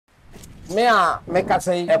me a meka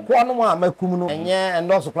say ekwo no a makum no enye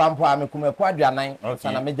endoso krampo a mekum ekwo aduanan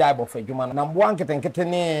sana me jai bofa adwuma no na mboa nketenkete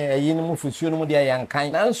ne ayi no mufusuo no mu de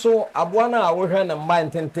yankan nanso aboa na a wo hwe ne mba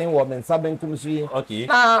ntenten wo me nsa benkum so yi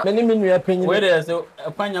na me ne me nua panyin we dey so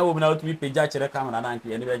kwanya wo na otumi page akire camera na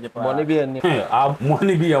nke ene beje pa mo ne bi ani mo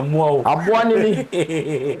ne bi ya mo o aboa ne ni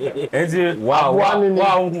ezi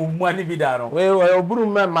wow mo ne bi da no we oburu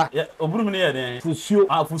mema oburu ne ye den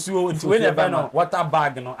fusuo fusuo we ne be no water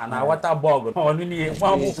bag no ana water bag no onu ni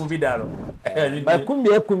mo mo bi da no ba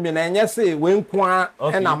kumbi na enye se we nkoa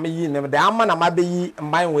na me yi ne da ama na mabe yi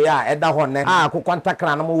mban we a eda ho ne a ko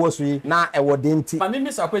kontakra na mo wosu yi na e wo de nti ma me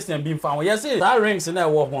miss a question bi mfa ho ye se that rings na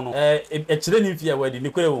e wo ho no e kire ni fie we di ni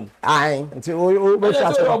kwere wo ai nti o be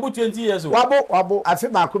sha so wabo 20 years wabo afi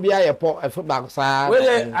ba ko bia ye po afi ba sa we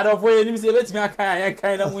adofo ye ni se betimi aka ya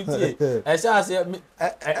kan na mu tie e sha se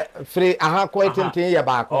free aha ko tenten ye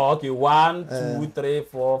ba ko okay 1 2 3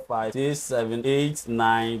 4 5 6 7 8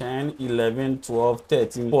 9 10 11 12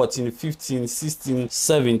 13 14 15 16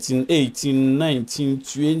 17 18 19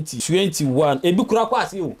 20 21 ebi kura kwa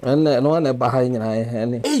asi o no na ba ha nyina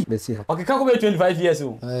ene besi ha okay ka ko be 25 years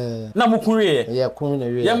o na mu kunwe ye kun na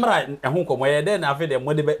we ye mra ehun komo ye de na afi de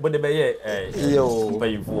mo de be ye yo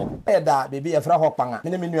bayifo da bebi e fra ho kpan a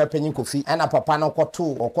me me nua panyin kofi ana papa no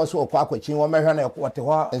kwoto okoso okwakwachin wo mehwe na ekote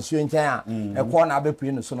ho nsuo nchen a ekwo na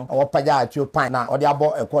abepui no so no wo paja atio pan na ode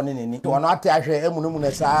abo ekwo ne neni wo no ate ahwe emunumu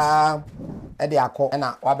na saa ede akọ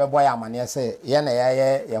na wabebo ya amane se ye na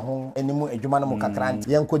ye ho enimu adwuma no mu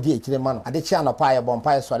kakranti ye nkodi ekire ma no ade chi anopa ye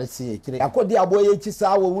bompa ye sore si ekire akodi abo ye chi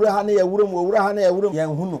saa wo wura ha na ye wurum ye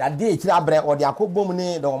nhunu ade ekire abre ode akobom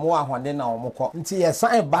ni de omo ahonde na omo kọ nti ye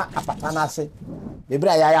san ba apata na ase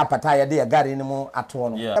bebra ya apata ye de ye gare ni mu ato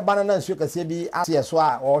no e ba na nsuo kase bi ase so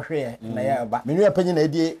a wo hwe na ye ba menu apanyi na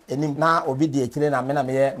edi enim na obi de ekire na me na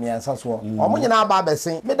me ye me nsa so omo nyina ba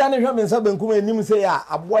besen me da ne hwe me nsa benkum enim se ya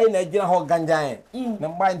aboy na agina ho ganjan na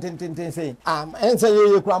mba ntenten se ensa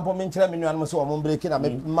ye krampo me nkyira me nuanom so omo breki na me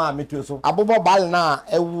ma metuo so abobo bal na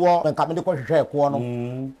ewo nka me de ko hwehwe ko no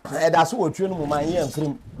e da so otuo no mu man ye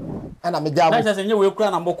mfrim ana me jabu na se nye we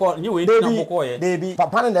kura na mboko nye we na mboko ye baby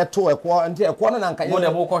papa na to ekwo nti ekwo no na nka ye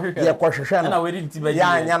mo ko hwehwe ye ko hwehwe na we di ntiba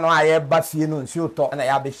ya nya no aye ba fie no nsuo to na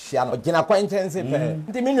ya be hia no gina kwantense pe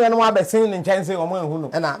nti me nuanom abesin ne nkyɛnse omo ehunu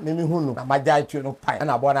na me hunu na magya tuo no pan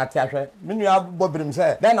na abo na te ahwe me nua bobirim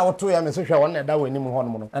se den na woto ya me so hwe won na da wani mu hɔ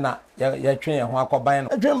no na ya twen ye ho akoban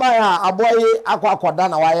no twen ba ya aboyi akoda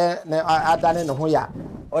na waye na adane ne ho ya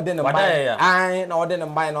ode ne ban ai na ode ne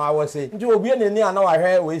ban na wawo se nti obi ne ni ana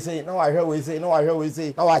wahwe we sei na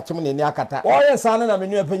wahwe na wachim ne ni akata oye sane na me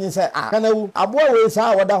nua panyin se kana wu aboyi we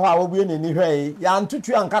sa woda hɔ a obi ne ni hwe ya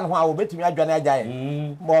ntutu anka no ho a obetumi adwane agyae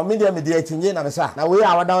mo media akyinye na me sa na we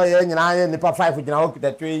a woda ye nyina ye nipa 5 gina ho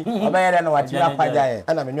kitatwe obeyere na watimi apagyae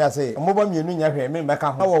ana me nua se mboba mienu nya hwe me meka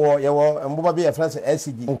ho wo ye wo mboba bi ye France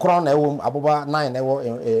SG nkron na ewo aboba 9 na ewo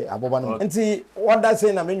aboba no nti woda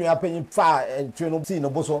se na me nua panyin fa tue no si no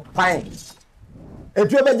boso pan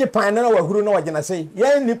etue beje pan na wahuru na wagina se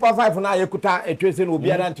ye nipa 5 na ayekuta etue se no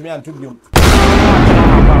obiara ntumi anto biom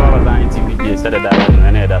Ziontv Gh said that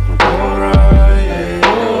and I that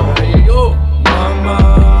yo mama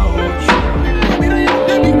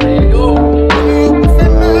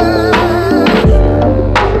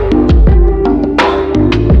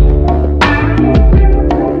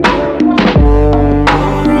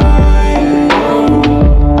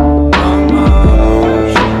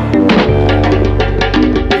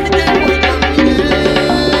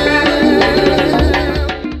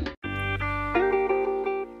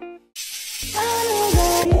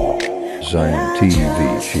Ziontv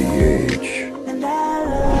Gh.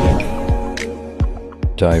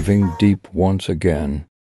 Diving deep once again.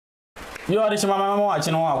 You are the mama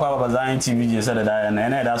watching on our Ziontv Gh said that and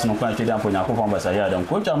that's no question for Yakob Basaya and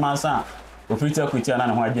Coach Amasa, who free to quit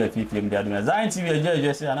and why you feel the Ziontv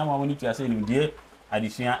Gh and I'm only to say you dear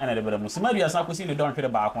addition and the better Muslim. As I could see the don't feel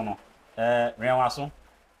back on Rewaso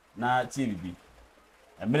na TV.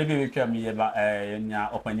 And maybe we can be about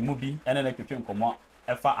open the movie and then I can come out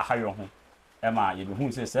if I hire home. Emma, you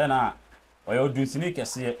who says, Senna, or you do sneak a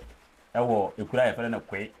see a war, you could have a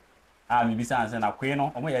quay. Maybe sans and a queen,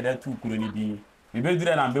 or my other two couldn't be. You build it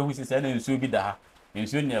and who says, and so be that, and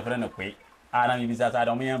soon your friend a quay. And I'm busy as I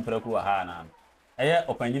don't mean Proku Hana. A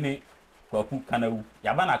open Koku Canoe,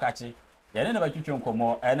 Yabana catchy. You never kitchen come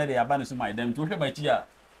more, and the abandons my them to my tia.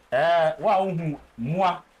 Wow,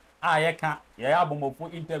 moi, I can't, your album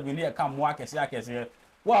of interview near come work as I can say.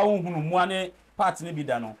 Wow, money parts may be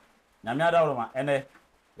done. Na me adawroma ene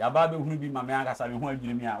ya ba be hunu bi ma me aka sabe ho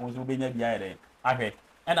adwiri a won so benya bia ere ahwe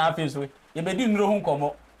ena afi so ye be di nro ho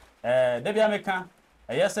nkomo da bia me ka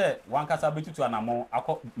say one kasa betutu anamo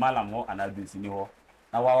akọ malam ho anabisi ni ho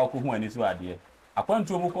na wa ko hu ani so ade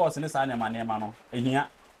akwantu mu course ne sa ne ma no ehia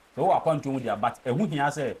so wa akwantu mu dia but ehu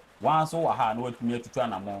hia say wan so wa ha na watumi atutu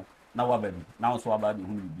anamo na wa babi na so wa ba bi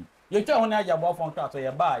hu bi ye twa ho na agya bo fon so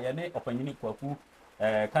ye ba ye ne opanyini kwaku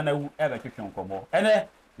kanawu ebe twetwe nkomo ene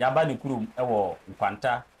ya ba ne kurum ewo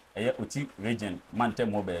nkwanta eye oti region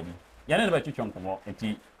mantem ho baby ye ne be twetwe nkomo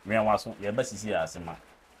enti wenwa so ye ba sisi asema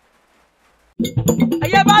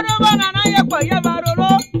Ayabaro banana yepo yabaro lo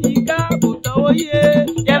ika buto oye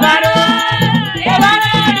yabaro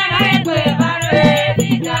na yepo yabaro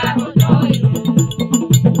ika buto oye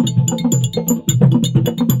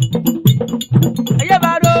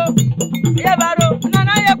Ayabaro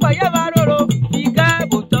nana yepo yabaro lo ika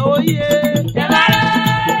buto oye yabaro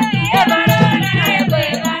nana yepo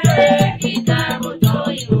yabaro ika buto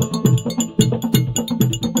oye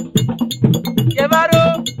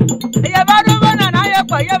Yabaro banana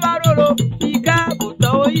yabaro lo ika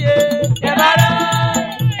buto oye yabaro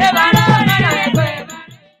nana yepo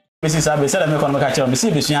Mrs. Abe said me kono ka che me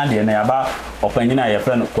si besua de na yaba opanyina ye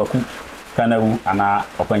friend kwaku kanawu ana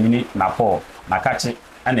opanyini na Paul na kache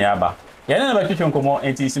ana yaba ye ne ba twetwe nkomo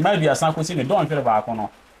enti simadu asan ko si ne don hwere ba kono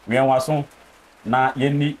wenwa so na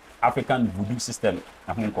yenni African voodoo system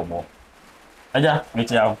na ho nkomo aja me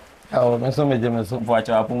che yawo meso meje meso fo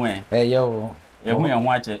acha apun yo ehu ye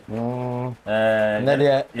ho ache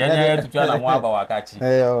ye tutu ala mo aba wakachi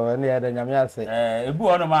yo ne ya da nyame ase ebu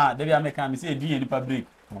ono ma de bia me kan me se edi ni public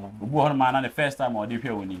obu ono ma na the first time o de hwe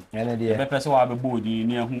woni ene de be pese wa be bodi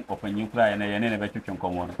ni ehu opanyin kura ye ne be twetwe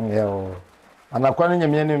nkomo no yo anakwa no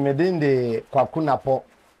nyame ne medinde kwaku napo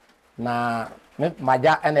na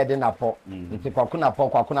maja ene de napo nti kwaku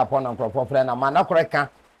napo na nkrofo frɛ na manakore ka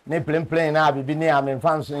ne plen na bibi ne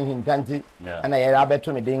amemfanso hintanti ana ye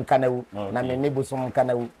abeto me den kanawu na me ne busum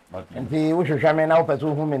kanawu nti wo hwehwa me na wo pese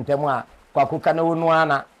hu me ntem a kwaku kanawu no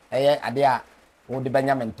ana eye ade a wo de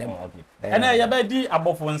banya me ntem ene ye be di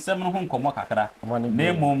abofo nsem no ho nkomo kakra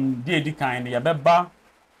na mom di edi kan ne ye be ba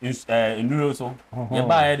enuro so ye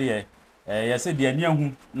ba ye de ye se de ani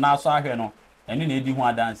ahu na so ahwe no ene na edi hu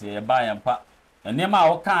adanse ye ba ye mpa ene ma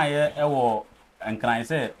wo kan ye ewo enkran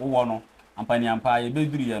se wo no ampani ampa ye be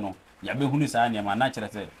duru ye no ya be hunu saa ne ma na kire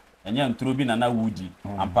se enye nturo bi na wudi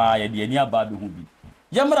ampa ye de ani aba be hu bi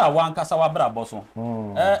yemra wan kasa wa bra boso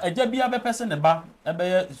eja bia be pese ne ba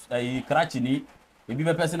ebe ye krachi ni ebi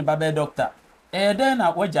be pese ne ba be doctor den na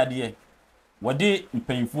wajade ye wode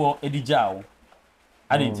mpanyfo edijawo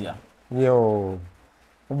adentia yo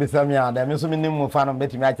obisami ada me so minim mu fa no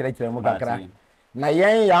betimi akire mu kakra na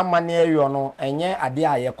yen ya amane ayo no enye ade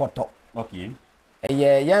a ye koto okay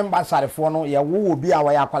ye yen basarefo no ye wo obi a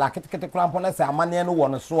wa ya kwala ketekete krampo na se amane no wo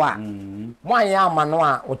no so a mo anya amano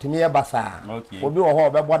a otimi ye basa obi wo ho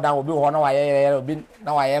obebodan obi wo ho na wa ye obi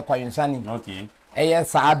na wa ye kwayunsani okay eye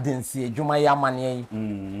saadensi ejuma ya amane yi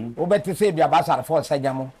obeti se bia basarefo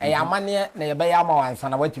sajamo eye amane na ye be ya ma wansa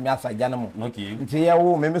na watimi asaja no mo okay nti ye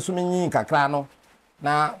wo memeso menyi kakra no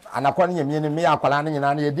na anakwa no nyamie ni me akwala no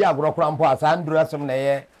nyina na ye di agoro krampo asa nduru asem na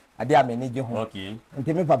ye ade ameneje ho okay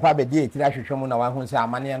nti me papa be di etira hwehwemu na wa hu se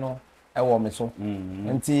amane no ewo me so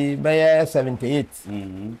nti be ye 78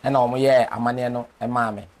 na omo ye amane no e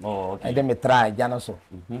ma me okay ede me try ja no so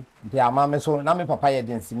nti amame so na me papa ye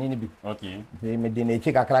den sini ni bi okay nti me di na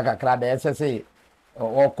echi kakra da sse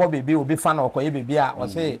okọ bebi obi fa na okọ ye bebi a o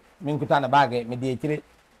se me nkuta na bag me di etire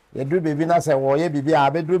ye duru bebi na se wo ye bebi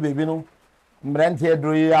a be duru bebi no mbrenti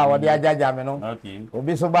edru yi a wode ajaja me no okay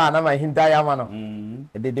obi so ba na ma hinta ya ma no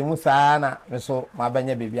edede mu saa na me so ma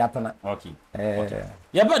banya bebi atana okay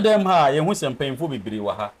ye ba dem ha ye hu sempanyfo bibiri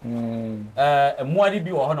wa ha muade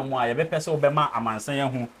bi wo ho no mu a ye be pese wo be ma amansan ye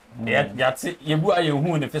hu yate ye bu a ye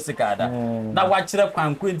hu ne physical da na wa kire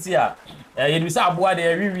kwankwenti a ye bi sa aboa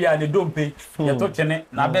de wiwi a ne dompe ye to twene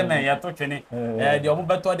na be men ye to twene de omo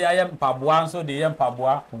beto de aye mpaboa nso de ye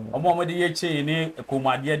mpaboa omo de ye chee ne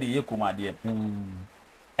komade de ye komade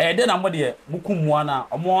de na mo de mukumua na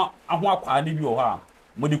omo aho akwa ne bi wo ha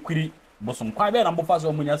mo de kwiri bosom kwa be na mo fa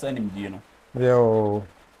so mo nya sa nim die no yo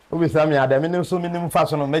obi sami adam ne so minim fa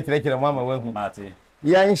so no me kire mo ama wahu mate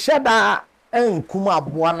ye nhyada enkum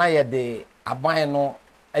aboa na ye de aban no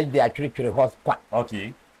e de atwetwere hospital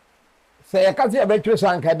okay se ye ka se be twere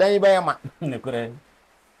sanka dan be ma ne kure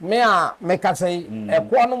me a me ka se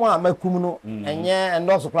ekwo no a makum no enye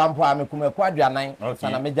endoso krampo a makum ekwo aduanan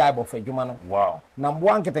sana me jai bo fadwuma no wow na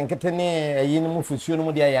mboa nketenkete ne ayi no mu fusuo no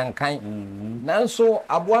mu de yankan nanso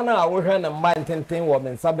aboa na a wo hwe na mba ntenten wo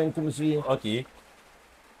me nsa benkum so yi okay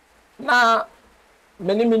na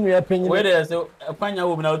meni menu apanyi we dey so kwanya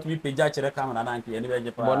wo bi na otumi page akire camera na nke ene be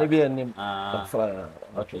je pa bo ne bi anim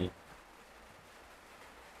okay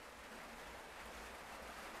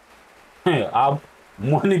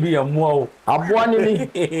Money be a more. Aboa ni ni.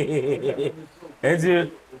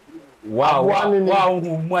 Enti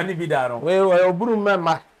wow money be that. We oburu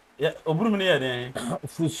mema. Yeah, oburu me ne den.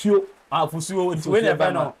 Fusuo. Fusuo nti we ne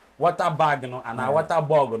be no water bag no and water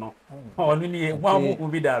bag no. Onu ni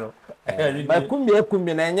wan be that. Ba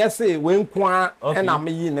kumbi na enye se we nkoa e na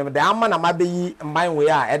me yi ne de ama na ma be yi mban we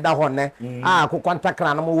a eda ho ne a akokɔ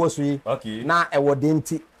ntakra na mo wosu yi na e wo de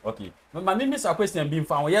nti. Okay. Ma me miss a question be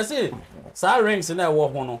found. Yes, say rings na e wo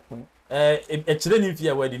ho no. E kire ni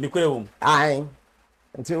fie we di ni kwere wom. Ai.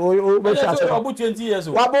 Nti o be sha so. Wabo 20 years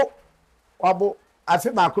o. Wabo afi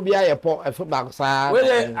ba ko bia ye po afi ba ko sa. We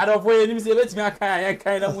dey adofo ye ni se betimi aka yan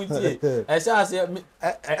kan na mu ntie. E sha se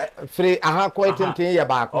free aha ko tenten ye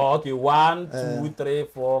ba ko. Oh, okay. 1 2 3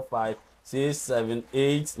 4 5 6 7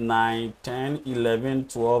 8 9 10 11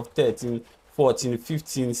 12 13 14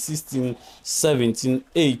 15 16 17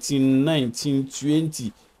 18 19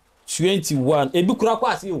 20 21 ebi kura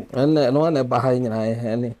kwa asi o. No na ba ha nyina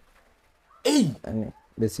ene. Ene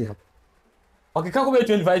besi ha. Okay, ka ko be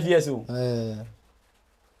 25 years o.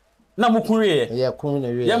 Na mukuri ye kun na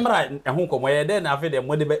we. Ye mra ehun komo ye de na afi de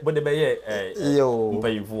mo de be ye yo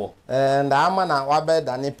mpayifo. Nda ama na wa be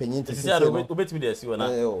da ne penyin ti sisi obetimi de asi wona.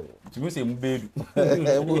 Timi se mbedu.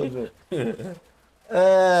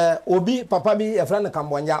 Obi papa bi e friend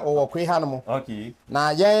Kambonja o kwe ha no. Okay.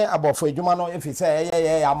 Na ye abofo adwuma no efi se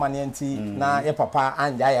ye amane nti na ye papa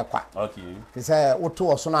anja ye kwa. Okay. Fi se woto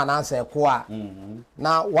oso na na ansa ko a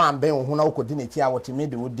na wan ben ho na wokodi ne kia wotimi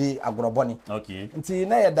de wodi agoroboni. Okay. Nti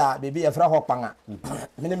na ye da bebi e fra ho kpanga.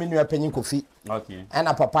 Mene me nua panyin kofi. Okay.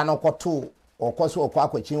 Ana papa no koto okoso okwa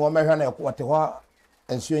akwachi wo mehwe na wote ho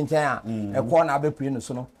ensuo nchen a ekọ na abepui no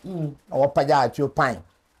so no. Na wo paja atio pan.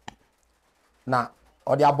 Na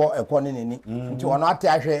odi abo ekọ ne neni nti wono ate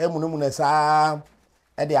ahwe emunumu na saa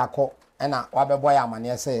e de akọ na wabebo ya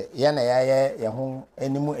amane se ye na ye ho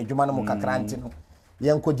enimu adwuma no mu kakra nti no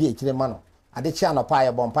ye nkodi ekire ma no ade chia no pa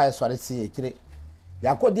ye bompa ye sore si ekire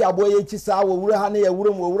ya kodi abo ye chi saa wo wura ha na ye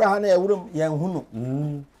wurum ye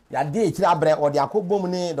nhunu ya de ekire abre odi akobom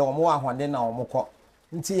ni de omo ahonde na omo kọ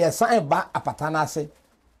nti ye san ba apata na ase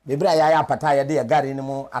bebra ya apata ye de ye gari ni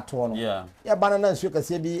mu ato no ye ba na nsuo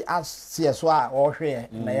kase bi asie so a o hwe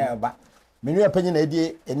na ye ba menu apanyi na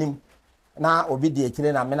edie enim na obi de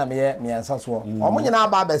ekire na me na me ensa so o mo nyina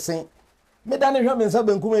ba besen me da ne hwe me nsa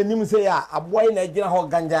benkum enim se ya aboy na gina ho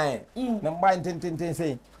ganjan na mba ntintin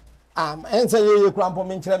se ensa ye krampo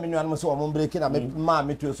me nkira menu anum se o mo breki na me ma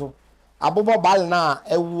metuo so abobo bal na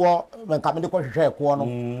ewo me ka me de ko hwehwe ko no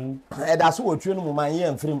e da so otuo no mu man ye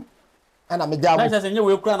amfrim ana me jawo na se nye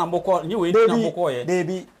we kura na mboko nye we na mboko ye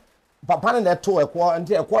debi papa na to ekwo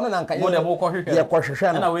nti ekwo no na nka ye mo ko hwehwe ye ko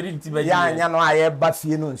hwehwe no na we nti ba ya nya no aye ba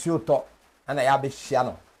fie no nsi uto ana ya be hia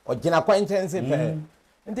no ogina kwantense pe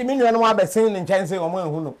nti me nua no abesen ne nkyɛnse o mo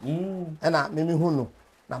ehu no ana me hu no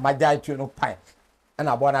na magya atu no pai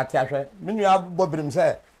ana abo na te ahwɛ me nua bobirim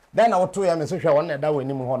sɛ dan na woto ya me so hwɛ won na da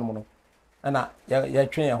wani mu hɔ no ana ya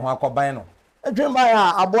twen ye ho akɔban no atwen ba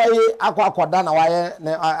ya aboye akɔda na waye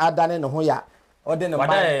ne adane ne ho ya ode ne mban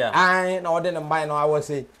ai na ode ne mban no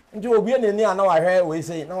awose nti obi ne ni ana wahwɛ we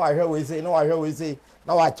sei na wahwɛ we sei na wahwɛ we sei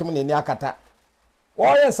na wakyem ne ni akata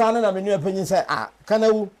wo ye sa na me nua panyin sɛ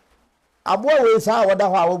kanawu abo we sa woda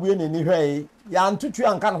hɔ a obi ne ni hwɛ ya ntutu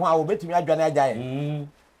anka no ho a obetumi adwane agyae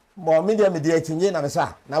bo media akyinye na me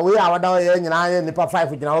sa na we a woda hɔ ye nyina ye nipa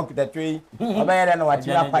 5 gyina hɔ kitatwe obɛyɛ na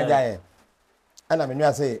wakyem apagyae ana me nua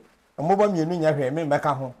sɛ mboba mienu nya hwɛ me meka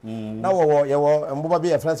ho na wo ye wo mboba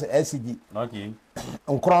bi e France SCG okay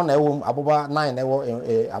nkron na ewo aboba 9 na ewo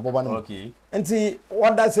aboba no okay nti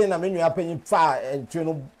wada say na menu apanyi fa etu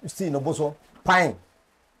no si no boso pan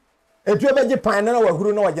etu ebeje pan na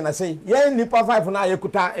wahuru na wagina say ye nipa 5 na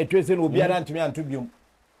ayekuta etu say no obi ara ntumi anto biom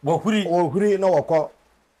wahuri na wokɔ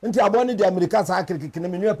nti abo ne di America sa kirikiki na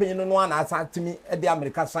menu apanyi no na asa timi e di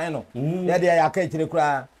America san no ye de ya ka ekire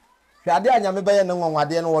kura hwade anyame bɛyɛ ne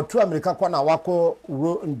nwanwade no wɔto America kɔ na wakɔ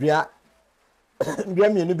wuro ndua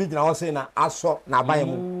mienu bi gyina hɔ sei na asɔ na aban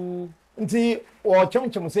mu nti wo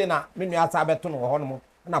chemchem sei na menu asa beto no hɔ no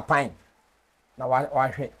na pan na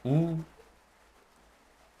wahwɛ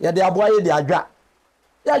ya de aboa ye de adwa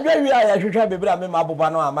ya adwa wi a ya hwehwɛ bebra me ma aboba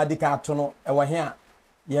no a madika ato no ɛwɔ he a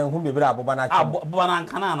yɛn hu bebra aboba na ato aboba na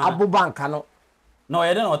nkana na aboba nka no na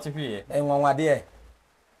ɔyɛ de na ɔtehwe yɛ nwanwade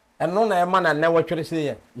eno na ema na newo twere se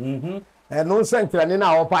ye eno sentrani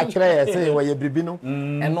na wo pa kyere ye se wo ye bribi no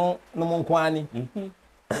eno no mo nko ani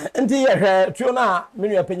nti ye hwe tuo na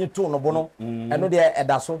menu apanyi to no bo no eno de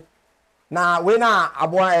eda so na we na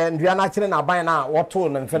aboa ndua na kyere na ban na wo to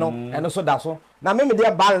no mfe no eno so da so na me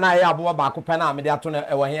de bal na ye aboa ba ko pe na me de ato no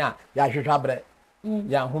ewo he a ya hwehwa bre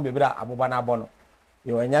ya hu bebra aboba na abo no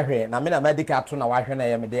ye wanya hwe na me na medical to na wa hwe na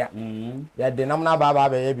ye me de ya de nam na baba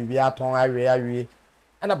be ye bibia aton awie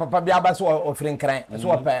ana papa bia ba so ofiri nkran so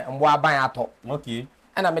open mbo aban ato okay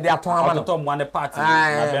ana me de aton ama no to mo ne party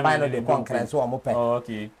na ban no de konkran so o mo pen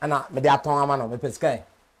okay ana me de aton ama no me peskai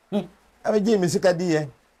abe ji mi sika di ye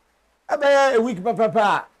abe a week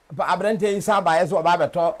papa abrante isa ba ye so ba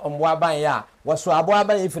beto mbo aban ya wo so abo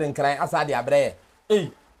aban ifiri nkran asa de abre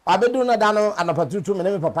abedu na da no anapatutu me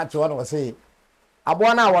ne papa che wono se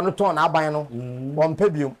abo na wono ton na aban no wo mpa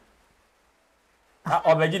biom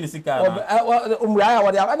obeji ni sika na umra ya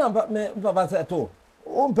wode ana me papa se to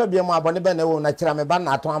o mpa biom abone be na wo na kira me ba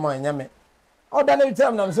na aton ama nya me o da na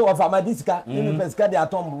bitam na se wo fa ma disika ni me sika de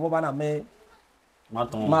aton bo ba na me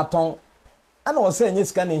maton ana wo se nya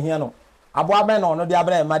sika na hia no abo aban na ono de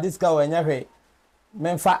abre ma disika wo nya hwe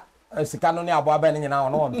me mfa sika no ne abo aban nyina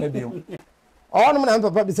ono wo mpa biom ono na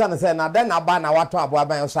papa bisa na say na den na ba na wato abo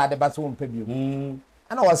aban so ade ba so mpa bio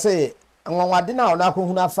ana wo say nwanwade na ono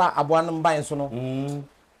akohunu afa abo no ban so no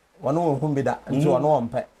wono wo hum bida nti wono wo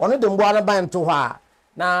mpa wono de mbo ana ban to ho a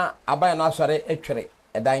na aban no asore etwere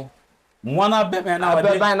edan mwana bebe na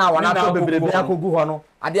wade ban na wona to bebrebe akogu ho no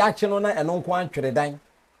ade ache no na eno nko antwere dan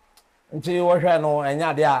nti wo hwe no enya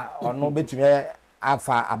ade a ono betumi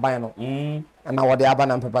afa aban no na wode aba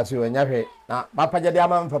na papa si onya hwe na papa jede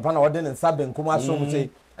ama papa na wode ne nsabe nkum aso mu sei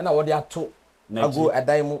na wode ato ago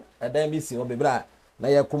edan bi si obebra na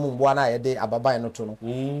ye kum mboa na ye de ababan no to no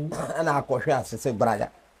na akohwe asese braja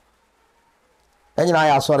enyina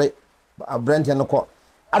ya sori abrante no ko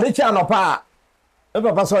ade chi anopa a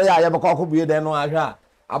papa so ya ye beko akobue den no ahwe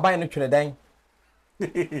aban no twere dan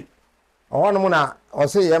ono mu na o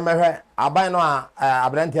se ye mehwe aban no a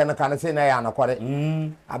abrante no kan se na ya anakore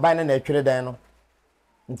aban na etwere dan no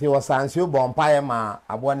nti wo sanse bompa ye ma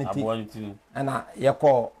abo ne ti na ye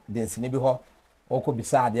ko densini bi ho oko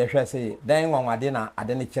bisa ade hwe se dan nwanwade na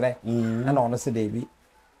ade ne kire na ono se de bi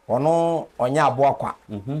ono onya abo akwa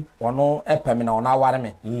ono epem na ono aware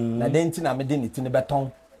me na denti na me de ne ti ne beton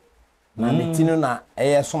na ne ti no na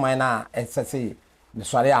eye soman na esese me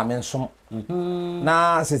sori amensom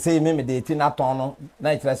na sese me de ti na ton no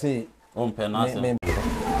na kire se ompe na se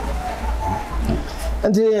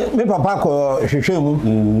nti me papa ko hwehwe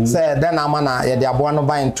mu se den ama na ye de abo no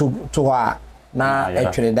ban to ha na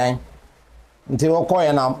etwere dan nti woko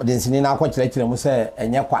ye na densini na akokire mu se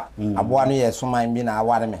enye kwa abo no ye soman bi na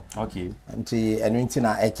aware me okay nti enu nti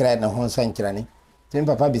na ekire ne ho nso nkire ni nti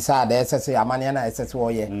papa bisa da esese amane na esese wo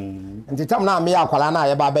ye nti tam na me akwala na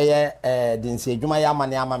ye ba be ye densi adwuma ye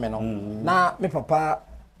amane ama me no na me papa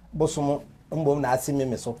bosom mbom na asimi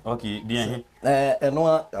me so okay bien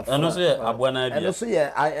eno so ye abo na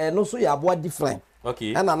bia eno so ye abo different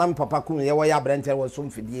okay ana na me papa kun ye wo ya brente wo so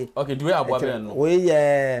mfidie okay duwe abo be no we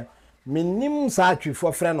ye minim sa atwifo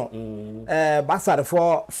frɛ no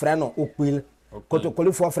basarefo frɛ no okpil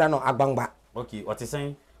kotokolifo frɛ no agbangba okay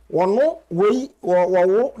otisen wono wei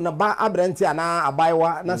wo na ba abrante ana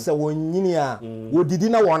abaiwa na se wonyini a wodidi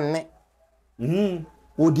na wonne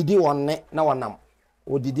wodidi wonne na wonam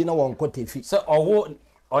wodidi na wonkotefi se owo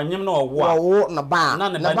onyem na owo na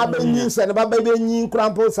ba benyin se na ba benyin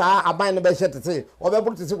krampo sa aban no be hyetete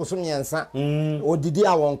obebutete kuso nyensa wodidi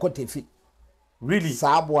a wonkotefi really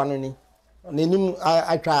saabo ano ni nenim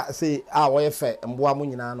atwa say wo ye fe mboa mu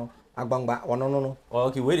nyina no agbangba wono no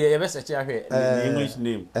okay we dey best check ahwe the English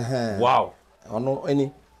name wow ono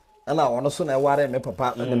eni ana wono so na ware me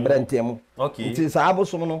papa ne brante mu okay nti saabo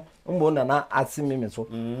so no mbo na asimi me so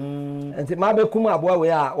nti ma be kum aboa we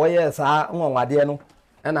a wo ye saa nwanwade no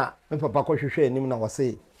ana me papa ko hwehwe anim na wo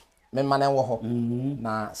say me mane wo ho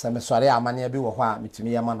na se me sori amane bi wo ho a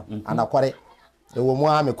mitimi ye ma no anakware ewo mu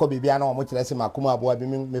a me ko bibia na wo kire se makum aboa bi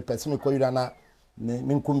me pese me ko yura na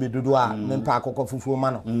me nkumbi dudu a me mpa akoko fufuo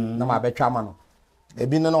ma no na ma betwa ma no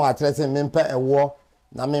ebi no na wa kire se me mpa ewo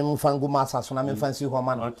na me mfangu masa so na me mfansi ho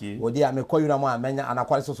ma no odi a me ko yura mu a menya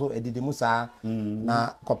anakware so edidi mu saa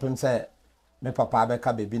na kopem se me papa be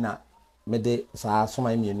ka bebi na me de saa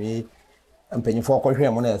soma mienu yi mpanyifo ko hwe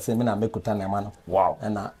mu na ese me na mekuta na ma no wow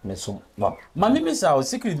na me som ma me misa o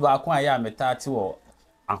secret ba ko a ya metati wo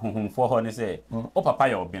ahohomfo ho ne se o papa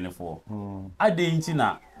ya obenefo ade nti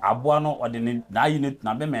na aboa no ode ne na ayi ne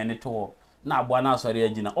na be me ne to na aboa na asori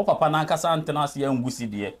agina o papa na nkasa antena ase ya ngusi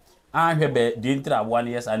de ahwe be de ntira aboa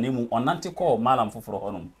ne yes anemu onante ko malam foforo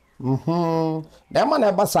ho no da ma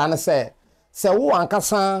na ba sa ne se wo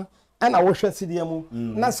ankasa ana wo hwe sidie mu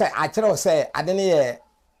na se a kire o se ade ne ye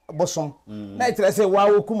bosom na itire se wa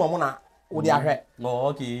wo kuma mu na wo di ahwe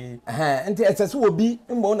okay nti esese obi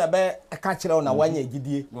mbo na be ka kire o na wanya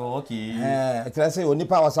gidie okay itire se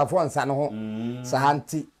onipa wasafo nsa ne ho sa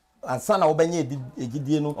hanti asana obenye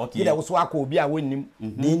egidie no gide wo so akọ obi a wonnim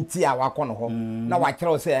ne nti a wakọ no ho na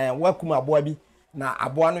wakere se wakum aboa bi na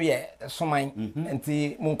aboa no ye soman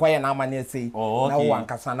nti munkoye na amane sei na wo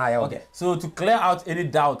ankasa na ya okay so to clear out any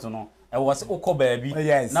doubt no e was ukọ baabi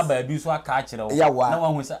na baabi so aka akire wo na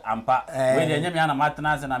wahu se ampa we de nyame ana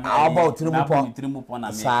matena se na me about tirimu po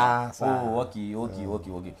na me oh okay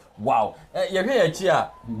wow ye hwe ya chi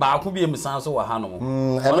a ba ko bi emsan so wa ha no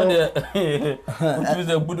ono de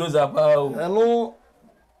utuze budoza pa eno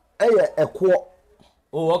eye ekwo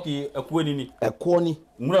oh okay ekwo ni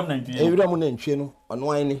muram na ntwie ewuram na ntwie no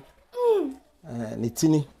ono an ni ne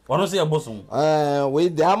tini ono se ebosom we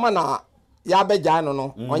de ama na ya beja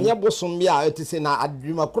no onye bosom bi a etise na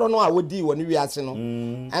adwuma kro no a wodi woni wiase no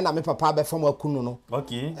na me papa be fam akunu no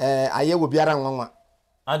okay aye wo biara nwanwa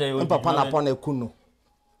ade wo papa na pon akunu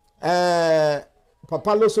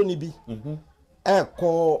papa loso ni bi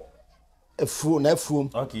ko efu na efu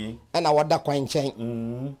okay na wada kwan chen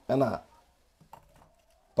na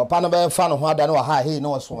papa no be fa no ho ada no ha he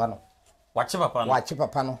no so no wache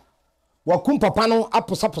papa no wakum papa no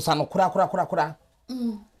aposa no kura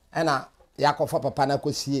na yakofa papa na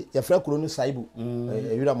kosie yefra kuro no saibu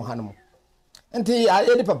ewira mo hanom nti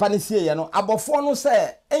edi papa no sie ye no abofo no se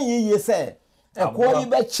enyiye se ekwo yi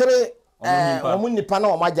be kire omu nipa na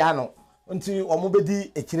omaja no nti omu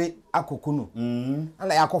bedi ekire akokunu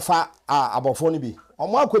na yakofa abofo no bi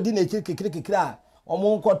omu akodi na ekire kekire a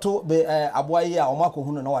omu nkoto be aboa yi a omu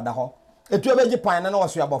akohunu na wada ho etu ebeji pan na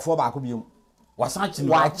woso abofo ba ko biom wasan chi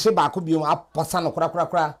wache ba ko biom aposa no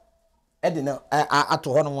kura edi na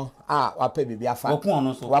ato ho no wapa bibi afa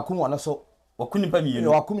wakum ono so wakum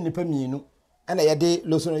nipa mienu ena yede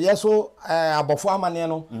loso no yeso abofo amane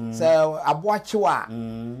no se aboa chiwa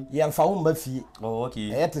ye mfa wo mba fie okay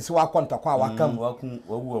yete se wakontakwa wakam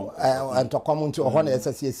wawu antakwam nti ho na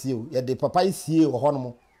yesasiesie o yede papa isie ho no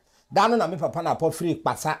mo dano na me papa na po free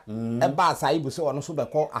kpasa e ba asai bu se ono so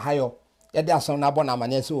beko ahayo yede aso na abo na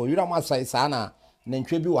amane se o yura mo asai sa na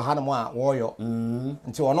ntwe bi wo hanom a woyo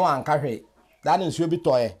nti ono anka hwe dano nsuo bi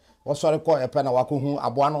toye wo sori ko epe na wakohu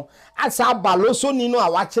aboa no asa baloso ni no a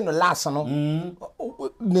wache no last no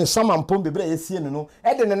ne samampom bebre yesie no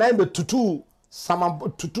e de ne nan be tutu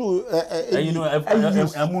tutu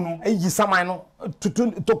amunu eyi saman no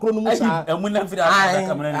tutu tokro no musa amuna fira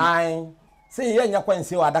adaka mena ai se ye nya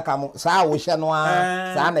kwansi wa adaka mo saa wo hye no a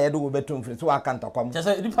saa na ye do betum firi so akanta kwam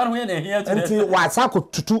chese nipa no ye na ehia to nti wa sa ko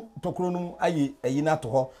tutu tokro no ayi eyi na to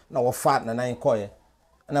ho na wo fa na nan koye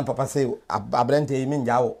na papa se abrante yi min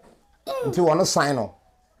jawo nti wono sign no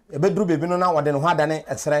ebedru bebi no na wode no ho adane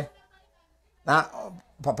esre na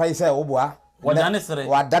papa yi se oboa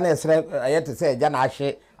wadane esre ayete se eja na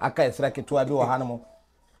ahye aka esre ketua bi wo hanmo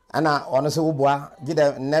ana ono se oboa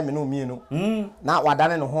gide nne me no mienu na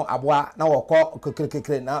wadane no ho aboa na wokọ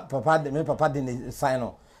kekrekekre na papa de me papa de ne sign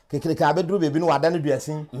no kekreke abedru bebi no wadane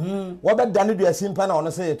duasin wo be dane duasin pa na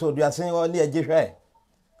ono se to duasin o ne eje hwe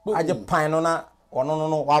aje pan no na ono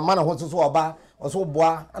no wa ma na ho so oba oso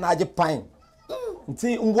boa na aje pan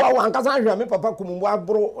nti mboa wa ankasa hwe me papa kum mboa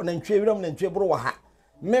bro na ntwe wiram na ntwe bro wa ha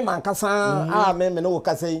me mankasa me no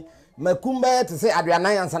kasai makumba te se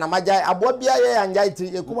aduanan ansa na magya aboa bia ye anjai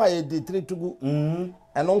ti ekuma ye di 3 tugu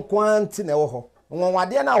eno kwanti na wo ho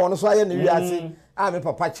wonwade na wono so aye na wiase me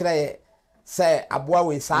papa kire ye se aboa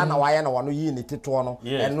we sa na waye na wono yi ne tito no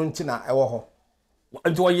eno nti na ewo ho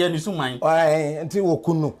nti wo ye ni suman nti wo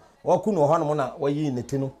kunu ho no na wo yi ne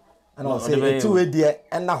tino ana se ti we die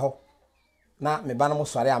ena ho na me ba no mo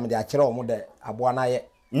sore am de akire wo mo de aboa na ye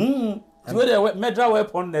ti we de medra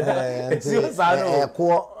weapon de da ti sa no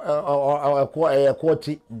ko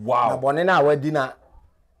ti na bone na wadi na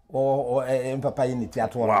papa yi ne ti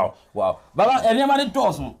ato wow baba eniama ni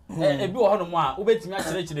toso ebi wo ho no mo a wo betimi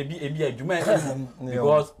akire kire bi ebi adwuma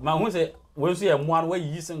because ma hu se we so ye mo an we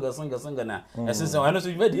yi singa na esense eno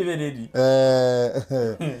so be di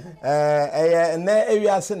na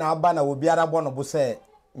ewiase na aba na obiara bo no bo se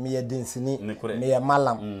me ye densini me ye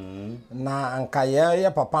malam na anka ye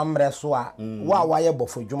papa mre so a wa ye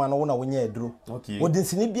bofo dwuma no na wonya aduro wo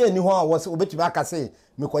densini bia ni ho a wo se obetumi aka se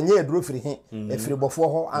me kwanya aduro firi he efiri bofo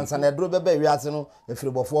ho ansa na aduro beba ewiase no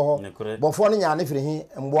efiri bofo ho bofo no nya ne firi he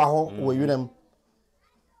mboa ho wo yunam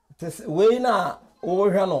we na wo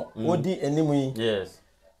hwa no odi enimu yi yes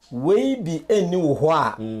we bi eni wo ho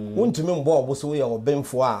a wontumi mbo oboso ye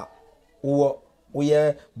obemfo a wo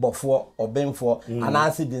ye bofo obemfo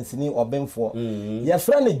anase densini obemfo ye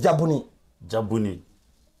fra ne jabuni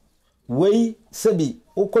we sebi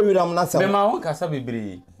ukowiram na me ma won kasa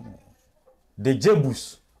bebre the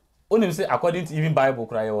Jebus onim say according to even Bible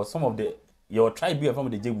cry or some of the your tribe be from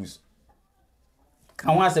the Jebus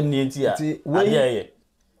kan wa asem ne enti a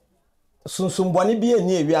sunsumboni bi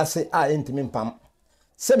eni ewiase a entimi mpam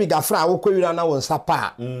sebi gafra wo kwira na won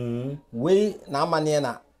sapa we na amane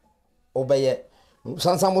na obeye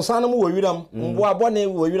sansamusana mu wo wiram mbo abone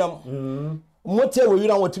wo wiram motie wo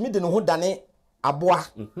wiram wotimi de ne ho dane aboa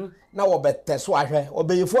na wo beteso ahwe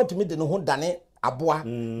obeyefo timi de ne ho dane aboa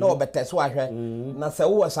na wo beteso ahwe na se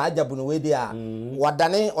wo sa ajabu no we di a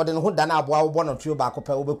wadane ode ne ho dane aboa wo bono tuo ba ko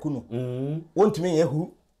pe wo bekunu wontimi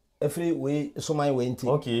yehu efri we soman we nti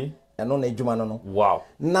okay eno na ejuma no wow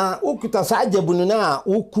na okuta sa ajabunu na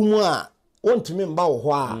okumu a wontimi mba wo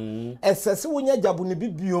ho a esese wonya jabunu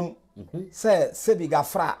bibiom se bi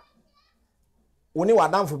gafra woni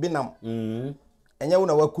wadamfo binam enye wo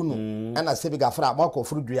na wakunu ana se bi gafra mako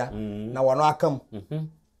frudua na wono akam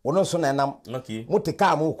wono so na enam okay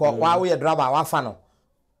mutika mu ko wa wo ye driver wa fa no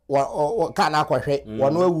ka na akohwe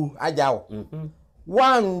wono awu ajawo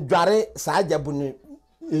wan dware sa ajabunu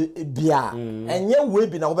bia enye we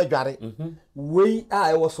bi na wo bedware we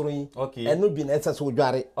a e wo soro yi eno bi na ese so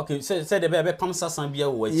dware okay say de be pam sasan bia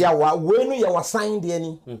wo ya wa we no ya wasan de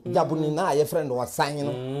ani jabuni na ye friend wasan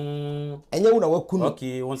no enye wo na wakunu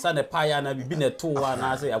okay wonsa de pa ya na bibi na to wa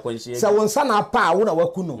na say akwanhie se wonsa na pa wo na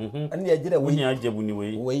wakunu ene ye gire we nya jabuni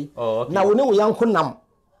we okay na wo ne wo yanko nam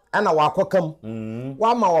ana wakokam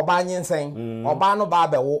wa ma oba nyensen oba no ba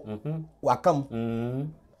bewo wakam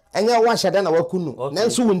enye wa hyede na wakunu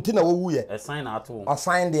nanso wonti na wowuye assign na ato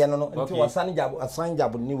assign de no no nti wasan jabu assign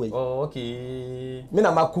jabu ni we okay me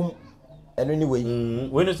na makum eno ni we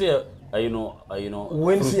we no say you know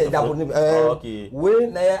when see jabu ni okay we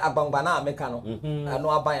na ye agbangba na ameka no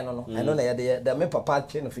ano aban no no eno na ye de me papa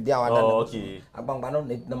che no fidi awada no okay agbangba no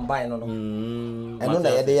na mban no no eno na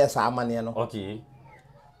ye de ye sa amane no okay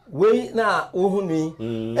we na ohunu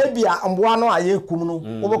ebia amboa no aye kum no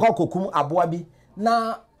wo beko kokum aboa bi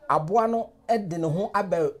na aboa no ede ne ho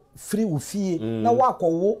aba free ufie na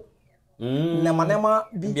wakowo nema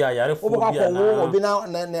bi ayarefo bi na obi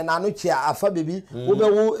na no chia afa bebi wo be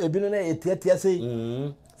wo ebi no na etiatia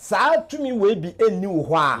sei saa tumi we bi enni wo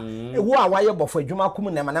ho a ewo a waye bofo adwuma kum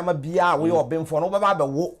nema bia wo ye obemfo no wo ba be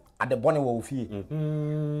wo ade bone wo ufie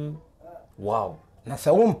wow na se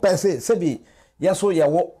wo mpese se bi yeso ye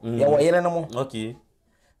wo yere no mo okay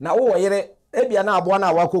na wo yere ebia na aboa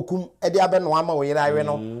na wakokum ede abe no ama wo yere awe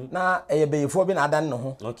no na eyebeyefo bi na adan no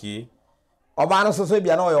ho okay oba no so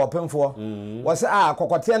bia na wo ye opemfo wo se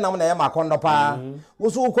kokote nam na ye makondo pa wo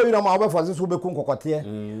so ko yira ma wo be fo so be kun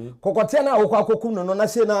kokote na wo akokum no na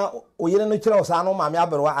se na oyere no kire wo sa no ma me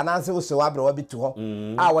aberwa ananse wo se wa aberwa bi tu ho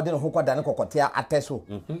wo de no ho koda ne kokote ateso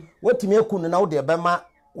wo timi ekun na wo de be ma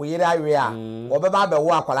wo yere awe a wo be ba be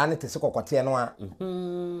wo akwala ne tese kokote no a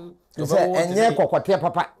se enye kokote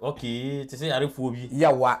papa okay tese arefo bi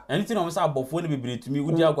yawa anything no say abofo ne bebre tumi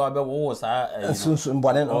udi agwa be wo sa sunsun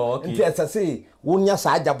mbone no nti esase wonya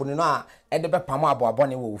sa ajabone no a ede be pam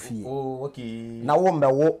aboabone wo ofie okay na wo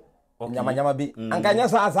mbewo nyama bi anka nya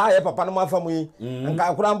sa ye papa no mafa mu yi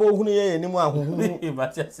anka kura mbo hunu ye enimu ahuhu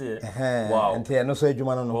batiase wow nti no so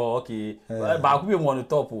adwuma no okay ba ku bi mo no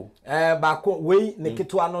top ba ko we ne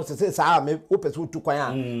kitwa no se sa me opesu tukwan a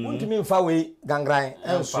untimi mfa we gangran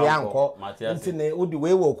enso ya nko nti ne odi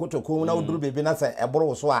we wo kotoko na oduru bebi na se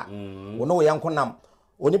eboro so a wo no wo yanko nam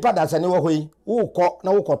onipa da sane wo hoyi wo kọ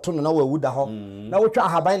na wo kọto no na wo awuda ho na wo twa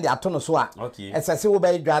ahaban de ato no so a esese wo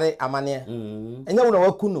be dware amane enya wo na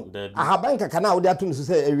wakunu ahaban kaka na wo de ato no so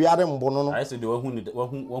se ewiare mbono no ayi de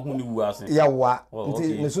wahunu ni wu ase yawa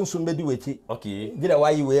nti ne sunsun be di wechi gida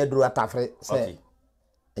wayi we aduru atafre se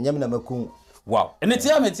enya me na makun wow ene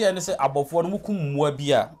tia metia ne se abofo no mukum mmoa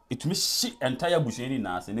bi a etumi hyi entire busheni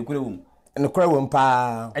na ase ne kure wum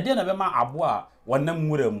pa ade na be ma abo a wonam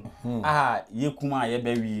muram ye kuma ye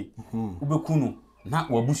bawie ubekunu na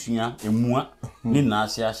wabusua emua ni na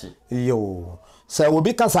ase ahye yo se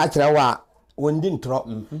obi kasa akire wa wondi ntro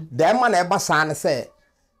dem ma na eba saa ne se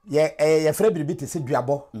ye frɛ biribi te se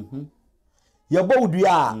duabo ye bo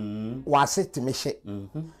udua wa se timehye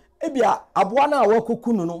ebia aboa na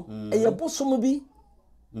wakokunu no ye bosom bi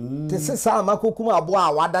te se saa makokum aboa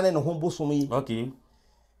a wadane ne ho bosom yi okay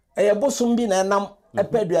eye bosom bi na enam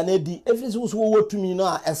epedua na edi efisi wo wotumi no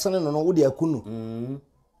a esene no no wo de akunu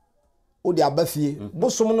wo de abafie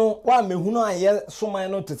bosom no wa mehunu a ye soman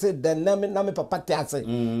no tete de na me papa te ase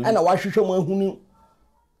ana wa hwehwe mo ahunu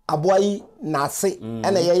aboai na ase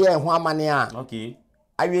ana ye ho amane a okay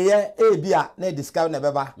aweye ebia na discover na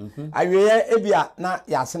beba aweye ebia na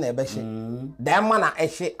yase na ebehye dem ma na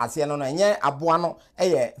ehye ase no no enye aboa no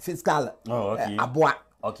eye physical aboa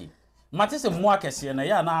okay matese mo akese na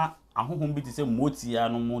ya na ahohom bi te se motia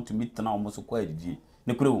no mo tumi tena o so kwa adidi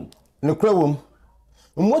ne kura wom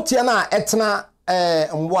motia na etena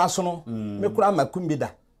mboa so no me kura makum bi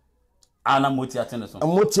da ana motia tene so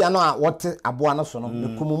motia no a wote aboa no so no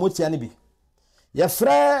mekum motia no bi ye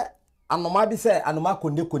frɛ anoma bi sɛ anoma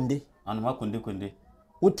konde anoma konde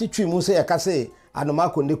wuti twi mu sɛ ye ka sɛ anoma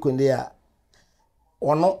konde a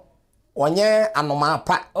ono onye anoma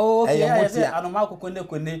pa okay motia anoma konde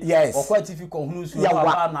okwa tifi ko hunu su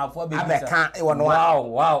pa na afọ be bisa wono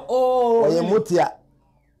wow oye motia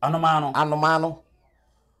anoma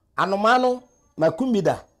no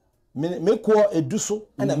makumida me ko eduso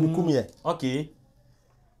na mekumye okay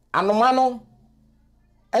anoma no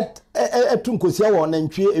etunkosia wo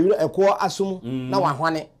nantwie ewira eko asom na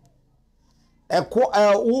wahwane eko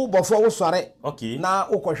wo bofo wo sore okay na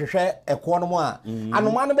ukohwehwe eko no mu a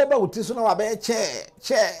anoma no beba wuti so na wabe che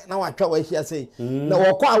na watwa wa hia sei na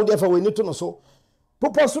wokọ awde fa weni to no so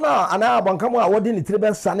popo so na ana abankamu a wodi ni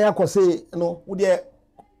tirebe sane akose no wo de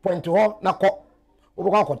point ho na kọ wo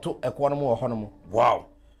beko akoto eko no mu wo ho no mu wow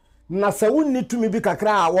na se wonni tumi bi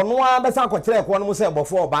kakra a wono a besa akọkire eko no mu se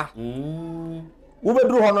bofo oba wo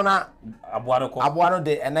beduru ho no na aboa no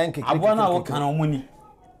de enan kekere aboa na wo kan omuni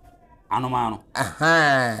anoma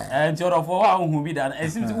nti orofo wa hu bi da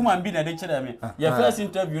esim woman bi na de kire me your first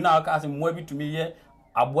interview na aka asem mo bi tumi ye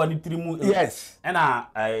aboa ni tirimu yes na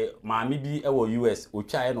maami bi ewo US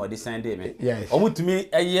otwa na odi send me omutumi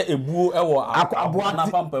eye ebuo ewo aboa na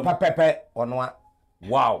pampam pepe ono a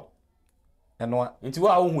wow eno nti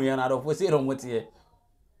wa hu ye na orofo se ro motie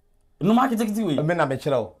no marketing we me na be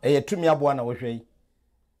kire o eye tumi aboa na wo hwei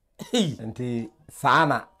nti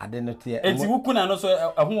sana ade no tie enti wukuna no so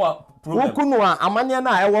eho wa problem wukunu a amane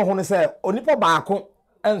na ewo ho no se onipa baako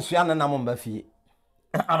ensua na nam mba fie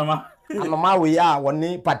anoma we ya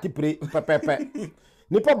woni party pepepe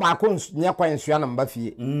nipa baako nya kwan ensua na mba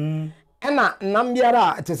fie ena nam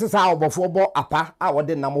biara te sesa obofo bo apa a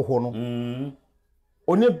wode nam ho no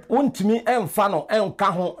oni wontimi emfa no enka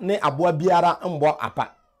ho ne aboa biara mbo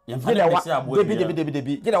apa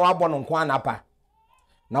debi gida wa bo no nko na apa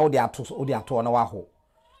na wode ato na waho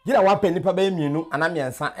gira wa pe nipa ba mienu ana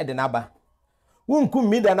miensa ede na ba wonkum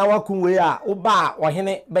mida na wakum we a wo ba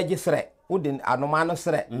ohene beje sere wode anoma no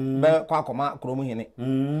sere be kwa akoma kromu hene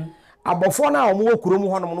abofo na omo wo kromu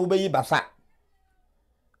honom no beyi basa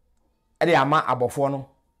ede ama abofo no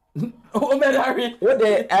o be dari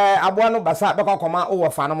wode aboa no basa be kwa akoma wo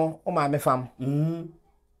fa no mo o ma me fam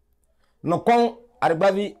no kon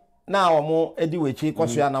arigbavi na omo edi wechi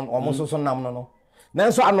kosoa na omo soso nam no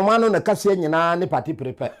nanso anoma no na kase nyina ne party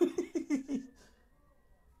prepare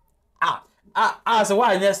so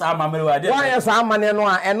why yes amamere wa dey why yes amane no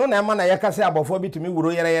a eno na ema na ye kase abofo bitumi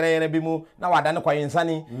wuro yere bi mu na wada ne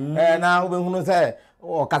kwayinsani na obehunu se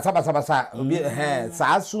o kasabasa obi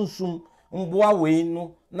saa sunsum mboa we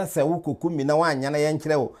no na se wukokumi na wanya na ye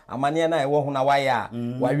nkire o amane na ewo ho na waya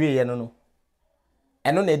wawie ye no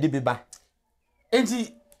eno na edi biba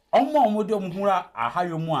enti omo de omhura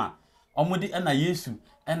ahayo mu a omudi ena Yesu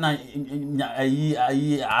ena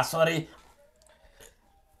ayi asori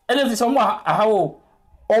ene fi somo ahawo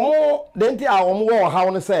omo denti a omo wo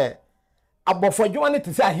hawo no se abofodwo ne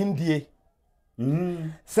te se ahindie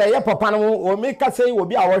se ye papa no o me ka se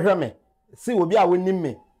obi a wo hwe me se obi a wonim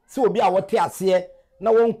me se obi a wote ase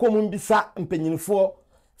na wonkom mbisa mpanyinfo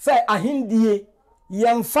se ahindie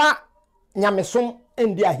yemfa nyamesom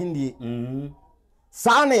endi ahindie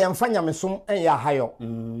saa na yemfa nyamesom en ya hayo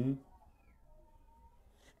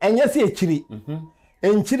enye se ekiri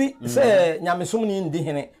enchiri se nyamesom ni ndi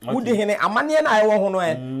hene wudi hene amane na ewo ho no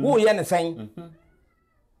wo ye ne sen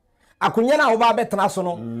akonya na wo ba betena so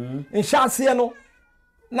no nhyaase no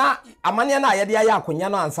na amane na ye de ya akonya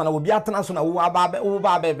no ansa na obi atena so na wo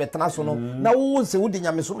ba betena so no na wo se wudi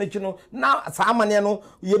nyamesom echi no na saa amane no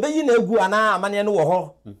ye beyi na egu ana amane no wo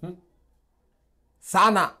ho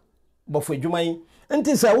sana bofo dwuman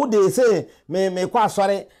nti se wudi se me kwa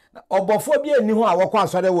asore obofo bi ani ho a wokọ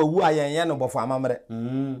asore wawu ayen no bofo amamre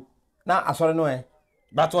na asore no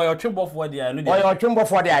but oyo twembofo de anu de oyo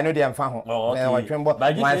twembofo de anu de mfa ho oyo twembo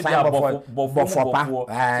wan san bofo pa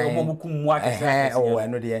se obobukum mu akese o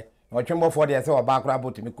anu de oyo twembofo de se oba akra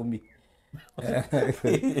botimi kumbi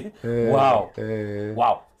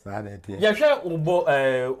wow sa na tie ye hwe ubo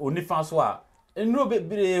onifa so a enuro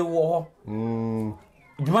bebire wo ho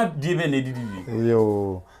djuma diebe na didi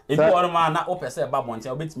yo ebi orma na opese ba bonte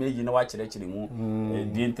obetime yi na wa kire mu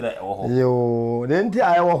die ntre ewo ho yo de nti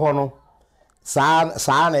ayewo ho no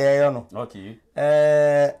saa na yeyo no okay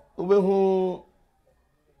ubehu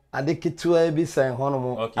adekitua bi san ho no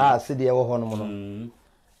mu se de ewo ho no mu no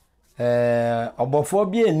obofo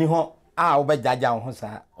bi eni ho obejaja ho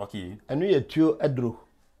saa okay enu ye tuo aduro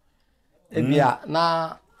ebia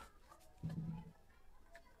na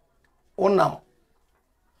onam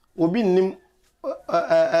obi nim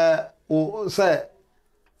o say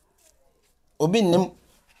obi nim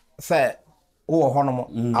say wo ho no mo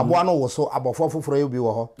aboa no wo so abofo foforo ye bi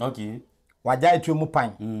wo ho okay waja etu mu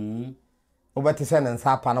pan obeti se ne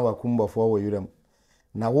nsa pa na wakumbofo wo yuram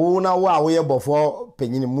na wo na wo a wo ye bofo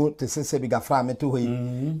panyini mu te se bi gafra me to hoyi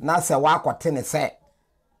na se wa akote ne se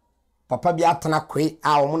papa bi atena kwe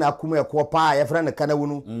a wo na akumu ekwo pa ye fere ne kana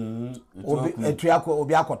wunu obi etu akọ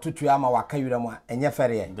obi akototu ama waka yuram a enye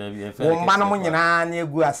fere ye wo mba no mo nyina na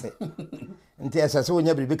egu ase nti esese wo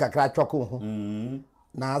nya bibi kakra twoko ho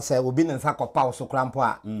na se obi ne nsa kopa wo so krampo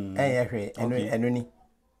a enye hwe enu ni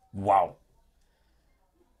wow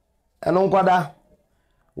eno nkwada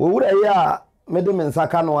wo wura yi a mede me nsa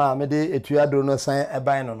ka no a mede etua do no san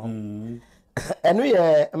eban no no enu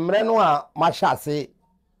ye mre no a mahase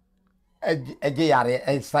eje yare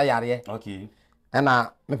esa yare okay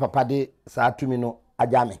ena me papa de sa tumi no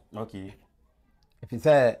aja me okay if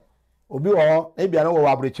say obi wo e bia no wo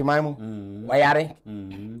abrochiman mu wa yare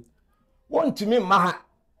won tumi maha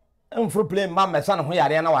emfro play ma mesa no ho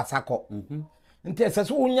yare na wasakọ nti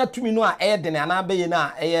esese wonya tumi no a eyedene ana beye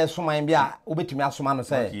na eye soman bia obetumi asoma no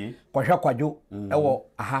se kohwe kwadwo ewo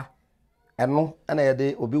aha eno na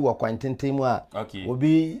yede obi wo kwantenten mu a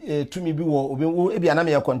obi tumi bi wo obi bia na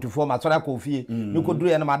me yakwantufo ma sora ko fie me koduru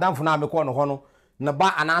ye na madamfo na me ko no ho no na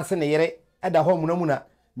ba ananse ne yere eda ho munamuna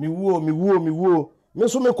mi wuo me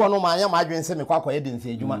so me ko no ma anya ma adwen se me kwakọ ye de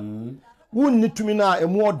nse adwuma wonni tumi na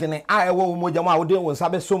emu odene a ewo wo mogya ma wode wo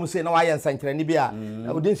sabe som se na wa ye nsankere ni bia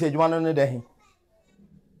wode nse adwuma no ne de he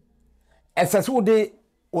esese wode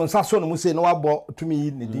onsa so no mu se na wabọ tumi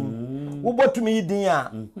yi ne din wo bọ tumi yi din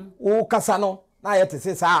a wo kasa no na ye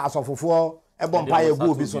tese sa asofofo ebo mpa ye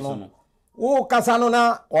gu obi so no wo kasa no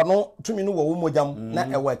na ono tumi no wo mogyam na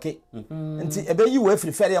eweke nti ebe yi wo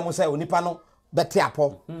afiri fere mu se onipa no bete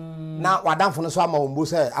apo na wadamfo no so ama wombo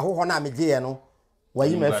se ahoho na meje ye no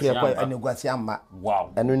wayi ma afiri ekwa aneguasi amma wow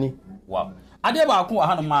eno ni wow ade ba ko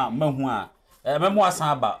ha no mahu a memo asan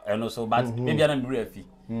aba eno so but bibia na miri afi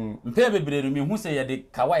mpe bebre no mi hu se ye de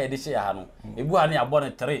kawa ye de hye ha no ebu ha na ya bo ne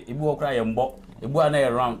 3 ebu okra ye mbo ebu ha na ye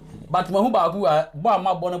round but mahu ba ko bo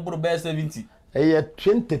ama bo ne buru be 70 eye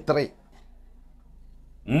 23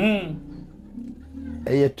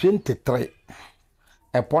 eye 23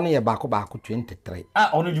 epon ye ba ko 23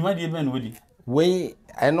 ono djuma die ben wodi we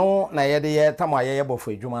eno na ye de ye tamo ye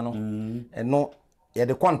bofo adwuma no eno ye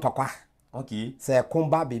de kontokwa okay se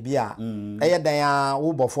kumba bibia eye dan ya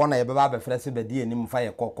wo bofo na ye be ba be frese be die nim fa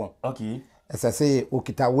ye kokon okay esese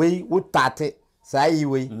okita we wo tate sai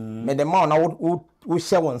we me de ma na wo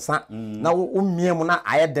hye wonsa na wo miem na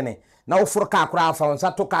ayedene na wo foro ka akura afa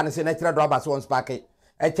wonsa to ka ne se na kire do abase won spark e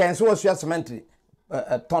chense wo sua cement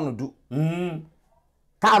ton du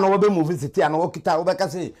ka no wo be move city ana wo kita wo be ka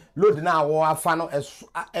se load na wo afa no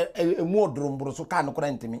emu odromboro so ka no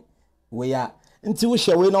kora ntimi we ya nti wo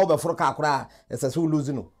hye we na wo be foro ka akura esese wo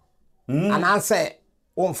lose no ana se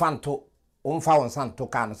wo mfanto wo mfa wonsa to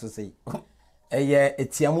ka no so sei eye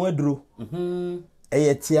etiamu aduro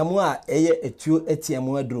eye tiamu a eye etuo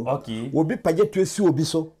etiamu aduro okay obi page tuo si obi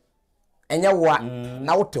so enye wa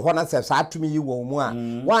na wote ho na se sa atumi yi wo mu a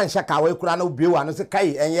wan hya ka we kura na obie wa no se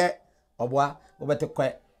kai enye oboa obete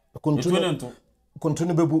kwa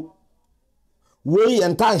kontunu bebu we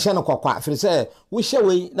enta hya no kwakwa firi se wo hye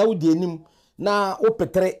we na wo di enim na wo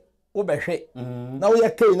petre wo behwe na wo ye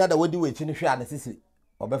kai na da wodi we chi ni hwe a sisi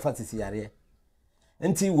obefa sisi yare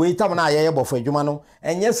nti we tam na ye bofo adwuma no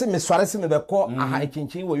enye se me sware se me beko aha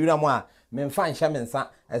ekinchin wo yura mu a me mfa nhya me nsa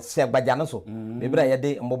se gbaja no so me bra ye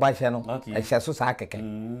de mboba hye no ehye so sa keke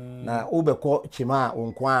na wo beko chima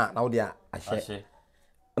wonko a na wo dia ahye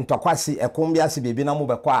ntokwasi ekombia se bebi na mo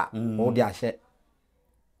beko a wo dia ahye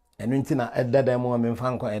enu nti na ededa mu me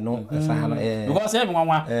mfa nko eno sa ha no because every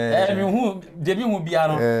nwa me hu de bi hu bia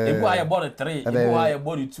no ebu aye body 3 ebu aye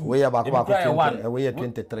body 2 we ya ba ko we ya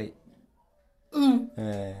 23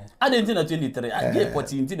 adentina 23 age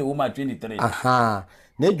 14 the woman 23 aha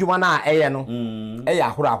na edwuma na eye no eye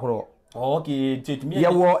ahoro okay tetumi ye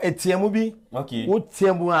wo etiamu bi okay wo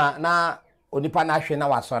tiamu a na onipa na hwe na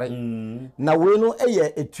wasore na we no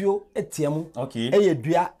eye etuo etiamu okay eye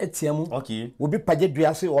dua etiamu okay obi page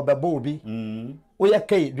dua se obebo obi wo ye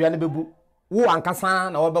kai dua ne bebu wo ankasa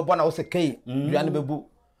na obebo na wo se kai dua ne bebu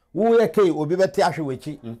wo ye kai obi beti ahwe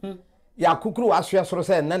wachi ya kukuru wasua soro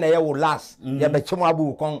se na ye wo last ya be chemo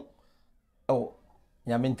abu kon o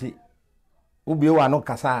nyamenti ubi wa no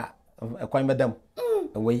kasa ekwan medam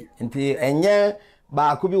we nti enye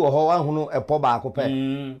ba ko bi wo ho ahunu epo ba ko pe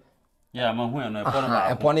Yeah, ma hu no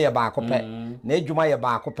e pono ye ba akopɛ na adwuma ye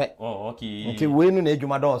ba akopɛ oh okay nti we nu na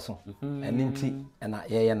adwuma dɔɔso ɛne nti na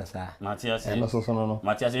ye na saa Matias no so no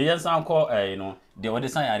Matias ye san ko no de wo de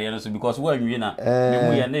san yare no so because we anwie na me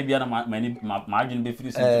mu ye na bia na ma adwene be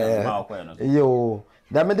free city ma akɔ no yo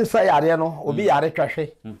da me de sa yare no obi yare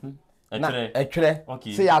twahwe etwere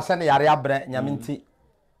se ya se ne yare abrɛ nyame nti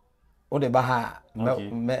o de ba ha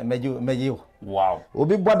meji wow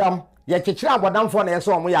obi bodam ye kyekere abodam fo na ye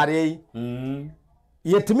so omo yare yi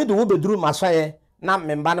yetimi de wo beduru masoye na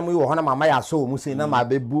memba no mu wo hona mama ya so omu sei na ma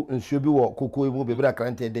bebu nsuo bi wo kokoi mu bebra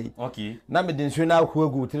krante dey okay na me de nsuo na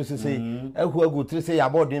ahuagu tiri so sei ahuagu tiri sei ya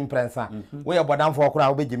bodin prensa wo ye bodam fo kora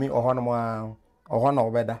wo begimi ohono mu ohono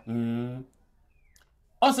wo beda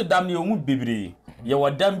also dam ne omu bebre ye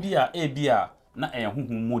wodam bi a bi a na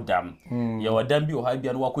huhu mu dam ye wodam bi o ha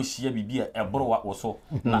bia no wakohia bibi a eboro wo so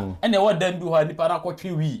na ene wodam bi o ha nipa na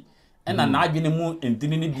akotwe wi ena na adwene mu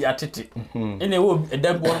entini ni bia tete ene wo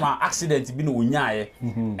dam bi ma accident bi na onyaaye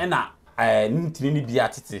ena ntini ni bia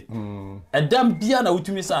tete edam bia na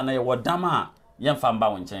wutumi sa na ye wodam a ye mfa mba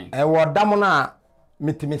wo nchen wodam na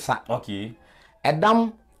mitimi sa okay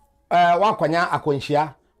edam wakwanya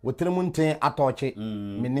akonhia wotiremu nten atoche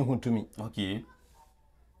menni hutumi okay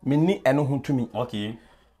menni eno hutumi okay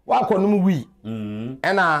wakonum wi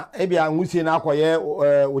ena ebia nwusie na akoye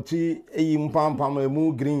oti eyi mpampam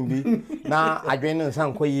emu green bi na adwen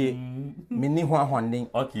nsan koye menni ho ahondin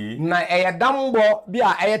okay na eyedambo bi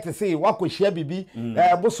a eyete sei wakohia bibi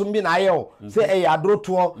bosom bi na ayew se eye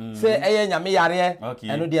adroto se eye nyame yare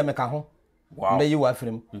eno de meka ho mbeyi wa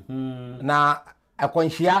afrim na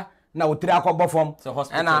akonhia na otiri akọbọ fom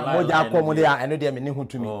ena moja akọmu de a eno de me ni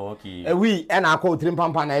hutumi ewi ena akọ otiri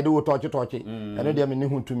pampa na ede wo toche eno de me ni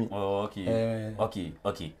hutumi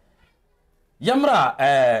okay yamra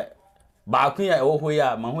baakun ya ewo ho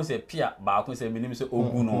ya ma ho se pia baakun se menim se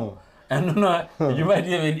ogu no eno no juma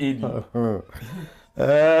de me edi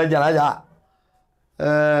jalaja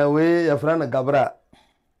we ya frana gabra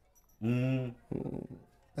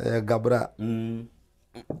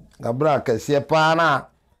gabra kese pana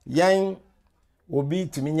yan obi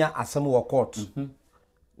timinya asem wo court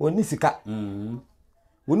oni sika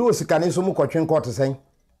woni osika ne so mu kotwen court sen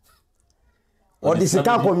odi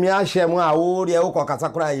sika ko mi ahye mu a wo de wo kokasa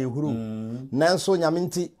kora ye huru nanso nyame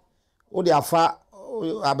nti wo de afa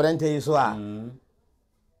abrante yi so a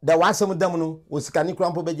da wasem dam no osika ne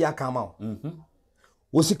krampo beji aka ma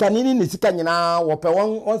osika ni sika nyina wo pe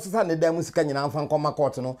won sisa ne dam sika nyina fa nkoma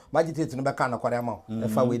court no magistrate no be ka na kware ma e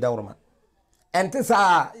fa we da worma ente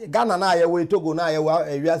sa Ghana na ayewo Togo na ayewo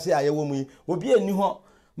awiase ayewo mu obi eni ho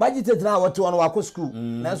magistrate na wote won wako school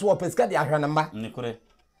nanso wo pesika de ahwe namba nikure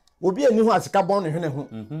obi eni ho asika bon ne hwene ho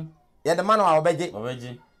ye de man wa obeje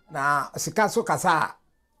na sika so kasa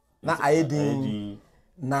na ayedin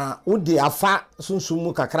na udi afa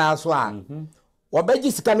sunsumu kakra so a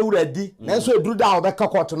obeji sika no wuradi nanso eduru da obeka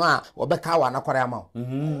court no a obeka wa na kware ama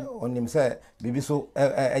onim se bibi so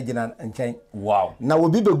agina nchen wow na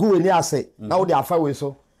obi begu weni ase na wo de afa we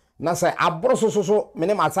so na se aboro so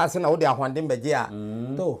mene masase na wo de ahwande mbeje a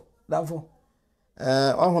to dafo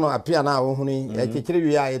ohono apia na wo huni kekere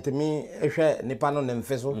wi a yetemi ehwe nipa no ne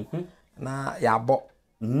mfe so na ya bo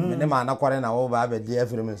mene ma na kware na wo ba di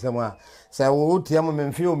afiri nsem a se wo tie mo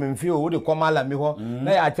memfio wo de komala mi ho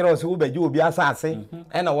na ya kire o se wo beji obi asase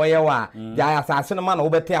na wo ye wa ja asase no ma na wo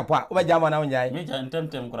bete apo a wo beja ma na wo nyai mi ja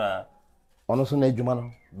ntem kura ono so na adwuma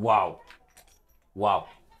no wow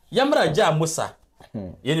yamra ja musa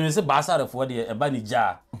yeni mi se basarefo de eba ni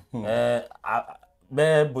ja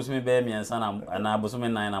be bosumi be miensa na bosumi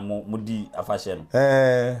nan na mo di afahye no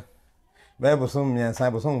be bosom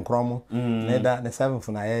miensa bosom kromo ne da ne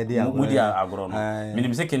 7th na ye dia mo di agro no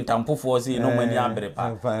minim se kintampofo se no mani abre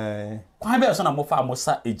pa kwa be so na mo fa mo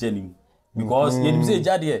sa ejanim because yenim se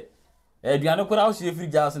eja de aduane kura o se free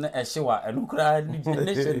gas na ehyewa eno kura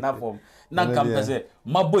ne she na form na kampese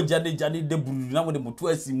maboja de jani de buru na mo de moto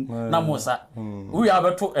asim na mo sa wi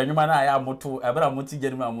abeto enwuma na ya moto ebra mo ti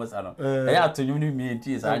jani ma mo sa no ya to nyum ni mi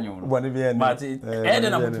ti sa nyum bone bi ma ti de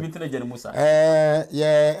na mo ti mitena jani mo sa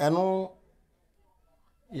ye eno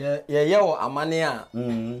ye wo amane a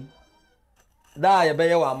da ye be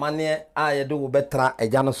ye wo amane a ye de wo betra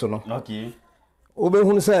eja no so no okay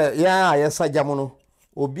obehunu se ya ye sajam no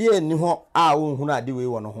obi eni ho a wo hunu ade we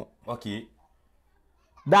wo no ho okay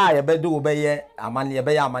da ye be de wo be ye amane ye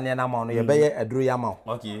be ye amane na ma no ye be ye aduro ya ma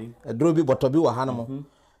okay aduro bi boto bi wo ha no mo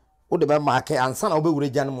wo de be maake ansa na wo be wure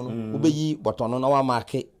jan mo no wo be yi boto no na wa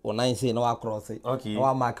maake wo nan sei na wa cross okay na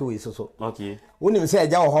wa maake we so okay wonim se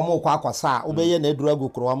eja wo ho mo kwa akosa wo be ye na aduro agu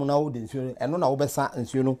krowa mo na wo de nsuo eno na wo be sa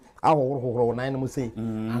nsuo no ahohoro nan no mo sei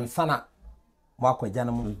ansa na mo akwaja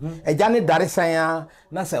no mu eja ne dare san a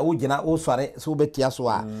na se wo gina wo sore se wo betia so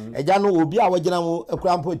a eja no obi a wo gina mu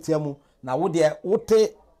akura mpo tia mu na wo de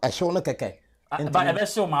wote ehyew no keke ba ebe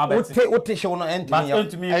show ma abeti wote hyew no entimi ya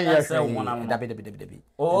entimi ya se wo na dabi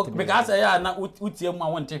oh because ya na utie mu a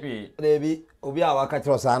wonte hwe debi obi a waka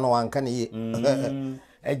kiro sa no wanka ne ye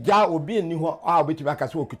eja obi eni ho a obetumi aka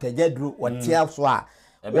so okutaja duru wotia so a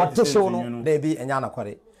wote hyew no debi enya na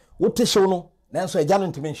kware wote hyew no nanso eja no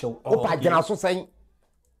ntimi hyew wo pa gina so sen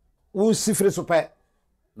wo sifre so pe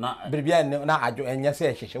na bibia na ajo enye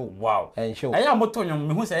se hyehyew wow enhyew aya motonyom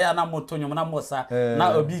me hu se ya na motonyom na mosa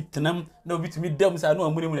na obi tenam na obi tumi dam sa na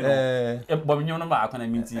amune mune no bobnyom no ba akona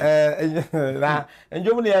minti na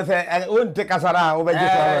enjom ne se wonte kasara wo beje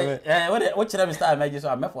so wo kire Mr. Amaji so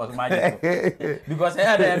amefo so maji because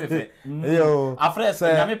ya da efe yo afres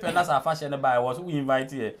na me pe na sa fashion ba was we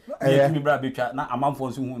invite here me tumi bra betwa na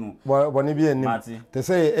amanfo so hu no boni bi enim te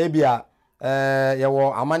say ebia ye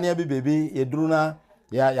wo amane bi bebi yeduru na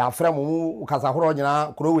ya frem mu kasa horo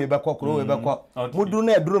nyina krowe beko muduru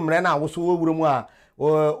na eduru mre na woso wowuru mu a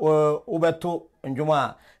wo beto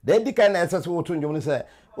ndwuma da dika na esese woto ndwuma ne se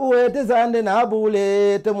we tezande na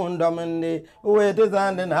abule temundomende we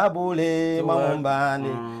tezande na abule mamumbani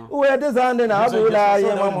we tezande na abula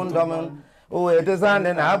ye mamundom we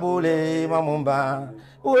tezande na abule mamumba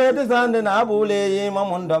we tezande na abule ye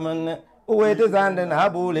mamundom Uwete zande na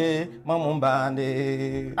abule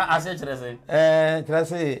mamumbande ase kirese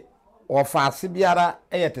kirese ofase biara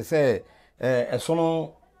eyete se esono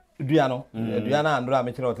dua no dua na andro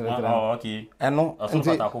amekire otere okay eno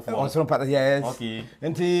onso pata yes okay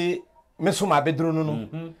enti mesuma bedru no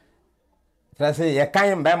kirese ye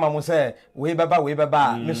kan mba mamu se we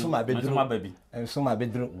beba mesuma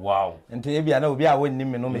bedru wow enti e bia na obi a wonni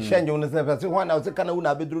me no me hyenje no se fese ho na o se kana wo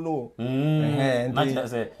na bedru no enti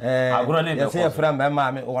agro ne be ko se fra mba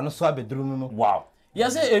ma me wono so abedru no wow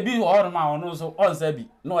yes ebi orma wono so onsa bi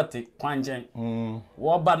na ote kwanjen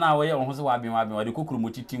wo ba na wo ye wo so wa bi wo de kokuru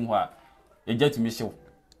motitim ho a ejatumi hyew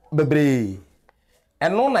bebre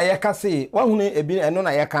eno na ye ka se wa hunu ebi eno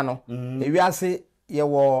na ye ka no ewiase ye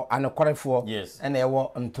wo anokorefo ena ye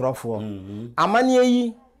wo ntorofo amane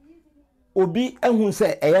yi obi ehun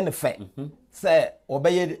se eye ne fe se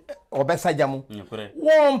obesajamu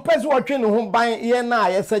won pese wotwe ne ho ban ye na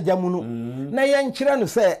ye sajamu no na ye nkire no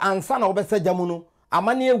se ansa na obesajamu no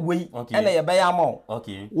amane ewei ena ye be ya ma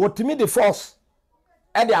wotimi the force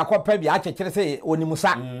e de akopa bi akekere se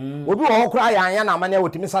onimusa obi wo kura ya anya na amane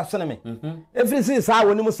wotimi sa sene me every say sa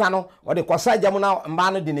onimusa no o de kosajamu na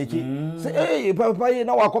mba no de neki se papa yi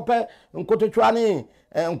na wakopa nkototwa ne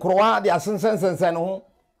nkrowa de asensensen no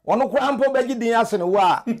ono kura mpo beji din asene wo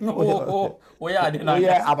a oya ade na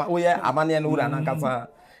oya amane no wura na kasa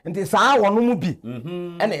nti saa wono mu bi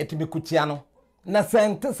ena etimi kutia no na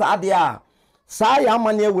sente saa de a saa ya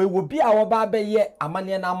amane we wo bi a wo ba be ye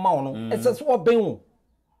amane na ma wo no esese wo ben wo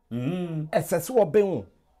esese wo ben wo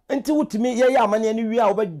nti wutimi ye amane no wi a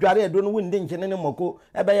wo ba dware edo no wonde nkyene ne mako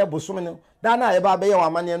e be ye bosom no da na ye ba be ye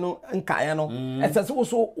amane no nkae no esese wo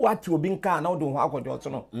so wati obi nka na wo de ho akojo so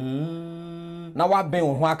no na wa ben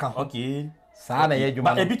wo ho aka okay saa na ye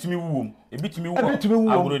dwuma no ebitumi wuwom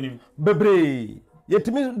agoronim bebre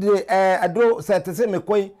yetimi de adro setese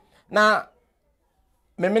mekoi na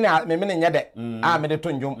memene nyede a me de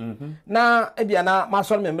tonjom na ebia na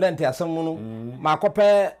masol memre nte asem no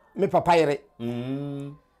makope me papa yere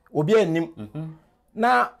obi anim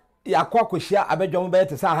na yakwa kohia abedwom be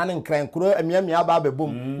te sa ha ne nkran kuro amiamia ba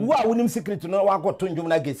bebom wo a wonim secret no wa ko tonjom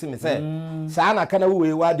na gesi me se saa na kana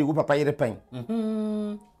wo wa de wo papa yere pen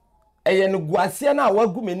eye no guase na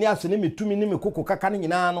wagu meni aso ne metumi ne mekoko kaka ne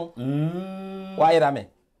nyina no wa yera me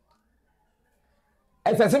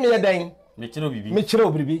efese me yeden me kire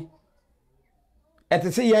obibi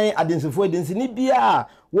etese yen adensifo adensini bia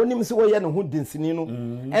wonim se wo ye ne ho densini no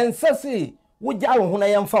ensese wogya wo ho na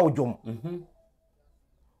yemfa wodwom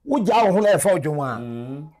wogya wo ho na yemfa wodwom a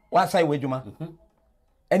wa sai wadwuma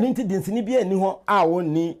eninti densini bia ni ho a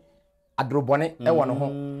wonni adrobone e wono ho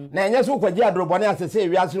na enye so kwaji adrobone asese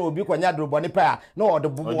ewiase na obi kwanya adrobone pa na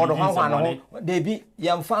odo hanwa no de bi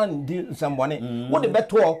yemfa ndi sambone wo de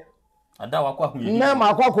beto ada wakwa hu yi na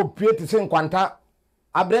ma kwa ko pieti se nkwanta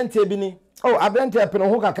abrante bi ni abrante peno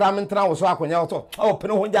ho kakra mentra wo so akonya wo so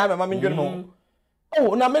peno ho ja ma menjwe no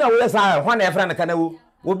na me na wo sa hwa na efra na kana wo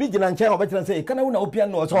obi gina nchen obetira se kana wo na opia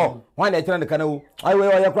no so hwa na ekira na kana wo ai we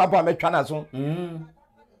ye kra pa metwa na so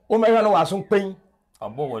o mehwa no wa so pen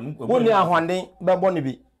abo woni ahwande bebo ne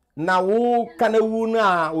bi na wo kana wo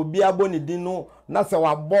na obi abo ne din no na se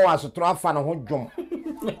wa bo asotro afa na ho dwom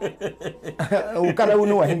O kana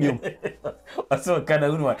wunu wa himbium. Aso kana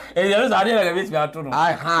wunu wa. Yero sa ade na bit mi ato no.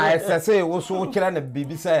 Ha esese wo so kira na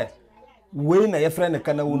bibi se we na ye frɛ ne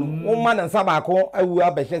kana wunu. Wo ma na nsa ba ko awu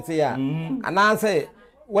abɛhwɛ se ya. Ana se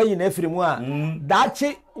wayi na afiri mu a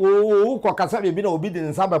dachi wo kokasa bibi na obi di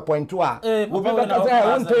nsa ba point a obi ba ka se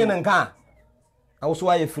won toyi ne nka a wo so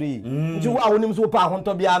aye free nti wo a wonim so pa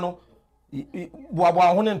ahonto bia no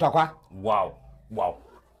boaboa ho ne ntokwa wow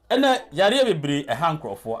ene yare bebre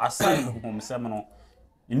hankrofo aside hom sem no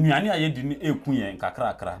nnuane a yedi ni eku yen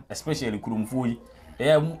kakrakra especially kurumfo yi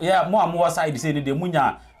mo amu side say ni de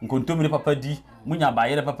munya nkontomire papa di munya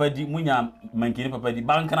bayere papa di munya mankini papa di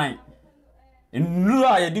bankran nnuru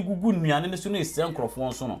a yedi gugu nnuane ne so no ese nkrofo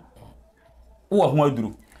nso no wo ho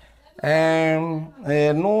aduru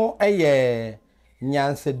no eye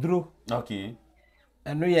nyanseduro okay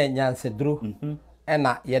eno ye nyanseduro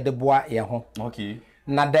ena yede boa ye ho okay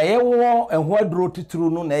na da ye wo eho aduro tituru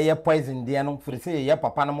no na ye poison de no frise ye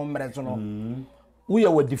papa no mmere so no wo ye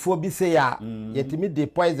wadifo bi se ya yetimi de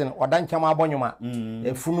poison odanchama abonyuma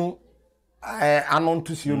efunu anon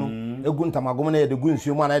tusio no egu ntamagom na ye de gu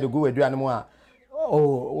nsuo mu na ye de gu waduane mu a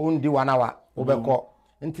o ndi wanawa obekọ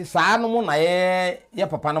nti saa no mu na ye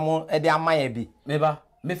papa no mu e de amaye bi meba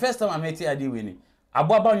me first time I met ade we ni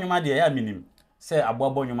aboaba nwuma de ya minim say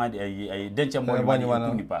aboaba nwuma de ayi denche mo nwuma de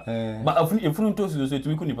kunipa ba afunu ntosu so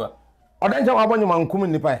etumi kunipa odanche mo abonyuma nkum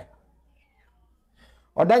nipa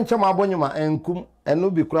odanche mo abonyuma enkum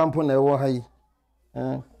enu bi krampo na ewo hayi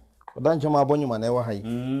odanche mo abonyuma na ewo hayi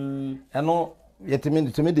enu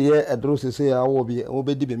yetimi de ye edro sese ya wo bi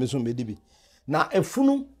obedi be meso bedi bi na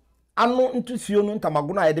efunu ano ntusuo no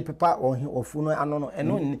ntamagono ayede pepa ofunu ano no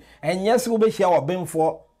eno enyese wo be hia wo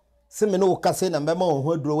benfo se me no kase na mbema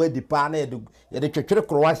ho aduro wadi pa na yede twetwere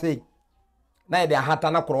krowa sei na yede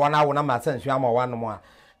ahata na krowa na wo na ma sansu ama wano mo a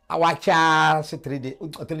awacha se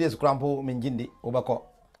 3 days krampo menjindi obako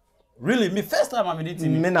really me first time I meet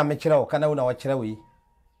him me na me kire wo kana wo na wo kire we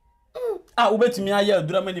ubetimi aye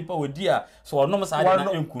adura mani pa wodi a so onom sa ade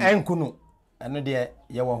na enkunu eno de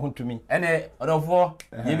ye wo hontumi ene odofo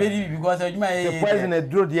ye bedi because adwuma ye poison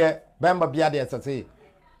aduro de bemba bia de sase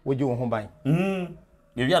woji wo ho ban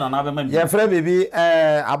Bibia na be man ye fra bibi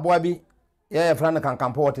aboa bi ye fra na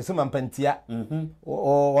kankampo wote se mampantia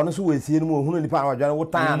ono so wesie no ohunu nipa wadwane wo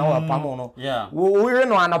tan na wa pam no wo wire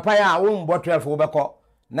no anapa ya wo mbo 12 wo beko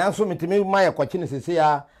nanso mitimi ma ye kwachi ne sese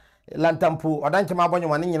ya lantampu odanche ma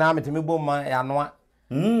abonyo ne nyina mitimi bom ma ya noa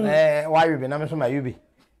wa yubi na me so ma yubi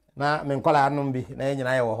na me nkola anom bi na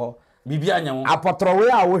nyina ye wo ho bibia nya wo apotro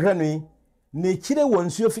we a wo hwe no yi ne kire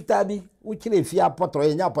wonsuo fita bi wo kire fi apotro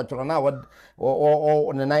ye nya apotro na o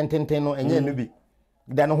ne 1910 no enye no bi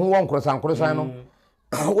da no ho won krosan no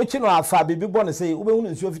wo chi no afa bibi bo ne sei wo be hu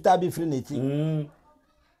nsuo fita bi firi na chi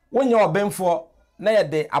wo nya obenfo na ye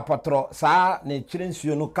de apotro saa ne kire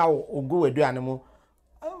nsuo no ka ogo waduane mu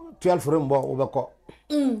 12 rembo wo beko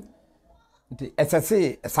nti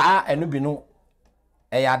esese saa enu bi no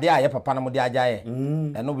eyade a ye papa no mo de agyaye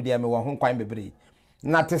enu bi de me wo ho kwan bebre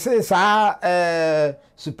na te se saa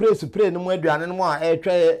spray no mu aduane no mu a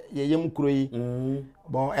etwe yeyem kuro yi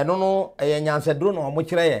bon eno no nyansedro no mo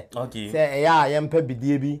kire ye se eya ye mpa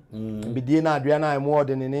bidie bi bidie na aduane a mo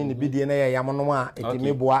de ne bidie na ye yam no a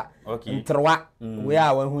etimi boa ntrwa we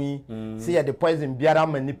a wa hu yi se ye de poison biara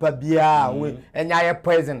ma nipa bia we enya ye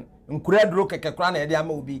poison nkura duro keke kura na ye de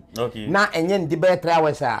ama obi na enye ndi be 3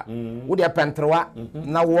 hours a wo de pentrwa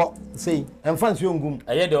na wo sei emfa nsuo ngum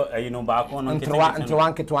aye de no ba ko no ntrwa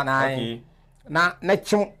nketwa na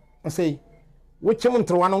chim sei wo chim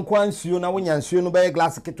ntrwa no kwa nsuo na wo nya nsuo no be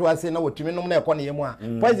glass ketwa sei na wotumi nom na ekọ na yemu a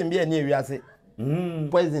poison bia na ewiase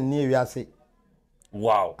poison na ewiase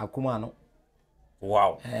wow akuma no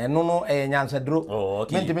wow no nyansadro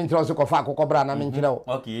mentimi ntro so kofa akokobra na menkyere wo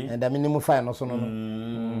da minimu fa no so no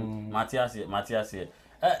Matias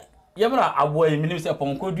yemra abo yi minim se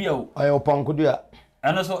ponkodua o ayo ponkodua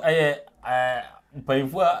eno so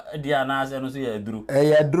payfu dia na ase eno so ye aduro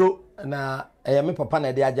aduro na me papa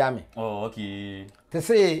na de agya me okay te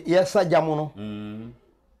se yesa jamu no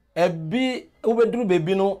ebi ubeduru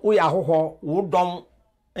bebi no wo ya hoho wo dom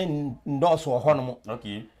ndoso ho no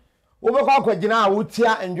okay wo be kwa kwagina a wo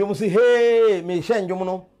tia ndwom se hey me hye ndwom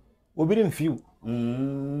no obiri mfiu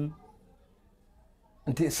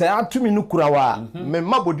nti se atumi no kurawa me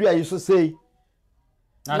mabodu ayi so sei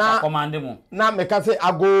na commande mo na me ka se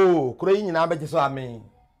ago kura yi nyina be so ame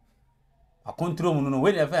a control mu no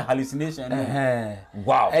we dey hallucination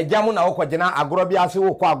wow ejamu na wo kwagina agoro bi ase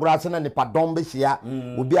wo kwa agoro ase na nipa dom be hia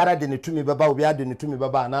obi ara de ne tumi baba obi ara de ne tumi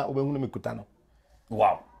baba na obehunu me kuta no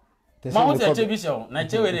wow ma wo se chebi show na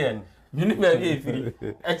chewe dey mini be bi efiri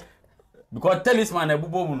because talisman na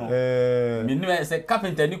bubo mu no me no say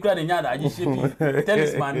carpenter ni kura de nya da agi shepi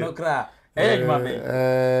talisman no kra juma be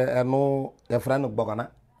eno ya friend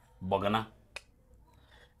bogana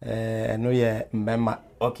eno ye mbema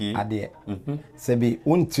okay ade sebi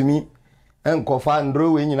untimi enkofa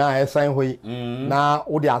ndro we nyina esan hoyi na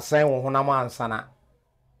wo de asan wo honam ansana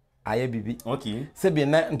aye bibi okay sebi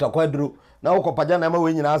na ntokwa duro na wo kopaja na ma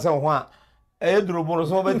we nyina asan ho a duro boro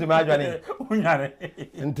so betimi adwane unyare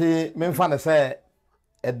nti memfa na se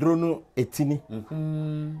eduro no etini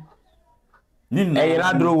ninna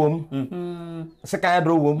era duro wom seka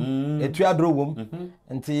duro wom etu aduro wom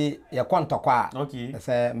nti ye kontokwa okay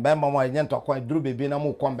se mbemba mo nye ntokwa duro bebi na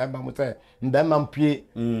mo ko mbemba mo se mbemba mpie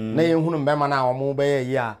na ye hunu mbemba na wo mo be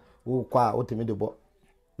ye a wo kwa otemi de bo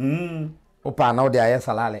opa na wo de aye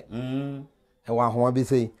salale e wa ho bi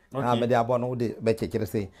sei na me de abo no wo de be chekere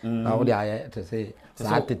sei na wo de aye te sei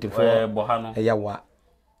sa 34 boha no e ya wa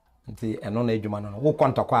nti eno na edwuma no wo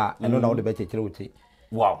kontokwa eno na wo de be chekere wuti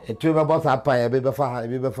wow etu be boss apa e be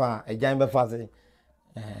fa ejan be fa sei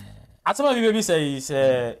atama bi be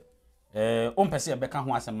say o mpese e be ka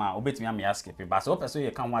ho asema obetimi am ya skip ba so o pese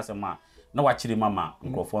ye ka ho asema na wa kire mama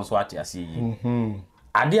nkrofo so ate ase yi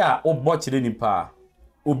ade a o bo kire nipa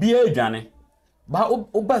obi adwane ba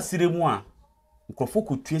o ba sire mu a nkrofo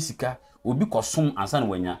ko tue sika obi kosom ansa na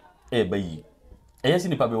wanya e ba yi eyesi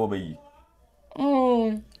nipa be wo ba yi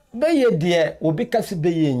be ye de obi kasi be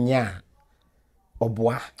ye nya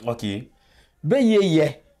oboa okay be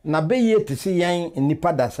ye na be ye tisi yan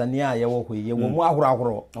nipa dasani a ye wo hwe ye wo mu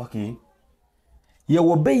ahoro okay ye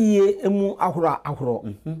wo be ye emu ahoro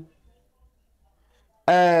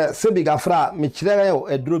sebi gafra me kirere yo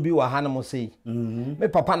eduro bi wa hanum sei me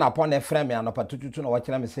papa na pon na frame me anopa tututu na wo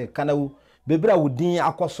kire me sei kanawu bebra wudin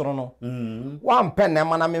akosoro no wa mpe na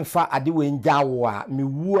mana me mfa ade we njawo a me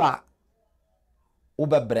wu a wo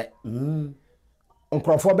bebre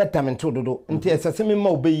nkrofo betamento dodo nti esese me ma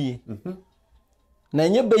obeyi na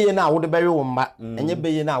enye beye na wo de bewe wo mba enye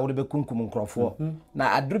beye na wo de bekunkum nkrofo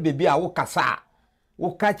na aduru bebi a wo kasa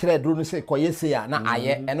wo ka kire duro no se koyese ya na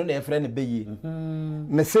aye eno na efre ne beye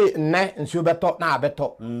me se nne nsuo beto na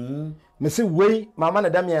abeto me se wei mama na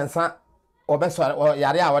dam yensa obesore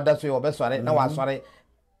yare a wada so obesore na wasore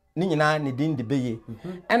ni nyina ne din de beye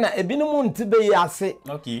ena ebinum nti beye ase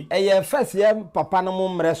okay eye first ye papa no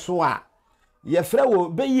mre so a ye frɛ wo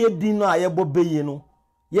beye din no a ye bo beye no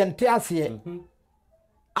ye nte ase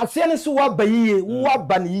ase ne so wa beye wo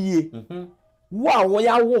ba ne yie wo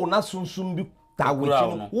ya wo na sunsum bi ta wo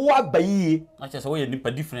chi wo ba yie acha so wo ye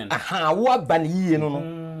nipa different aha wo ba ne yie no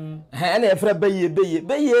ha na ye frɛ beye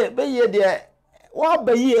de wo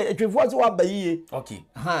ba yie etwefo so wo ba yie okay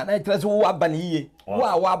ha na etre so wo ba ne yie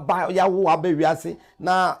wo ba ya wo ba wiase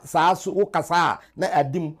na saa so wo kasa na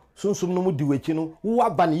adim sunsum no mu di wachi no wo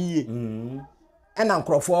ba ne yie ena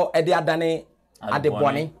nkrofo e de adane ade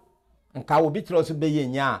bone nka obi kire so beye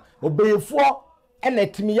nya obeyefo ena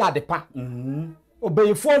timi ya ade pa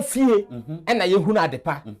obeyefo fie ena yehu na ade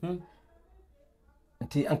pa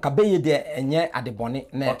nti nka beye de enye ade bone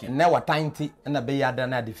na watanti ena beye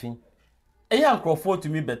adane ade fin eya nkrofo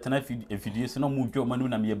tumi betena efidie so na mu dwo manu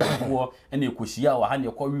na me befo ena ekohia wa ha ne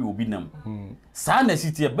ekɔwe obi nam saa na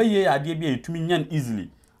sitie beye ade bia etumi nyan easily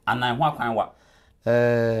anan ho akwan wa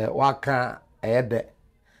waka ede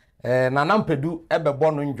na nampedu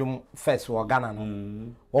ebebo no ndwum first wo Ghana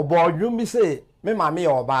no obo ndwum bi se me mame ye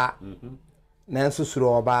oba na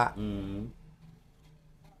nsusuro oba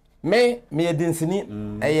me edinsini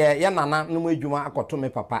ye nana no mu adwuma akoto me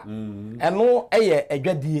papa eno eye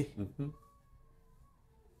adwadie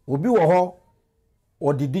obi wo ho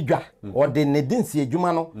odididwa ode ne dinsi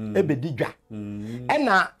adwuma no ebedidwa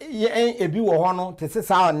ena ebi wo ho no te se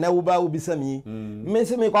saa na wo ba obi sami me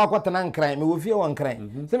se me kwa akotena nkran me wo fie wo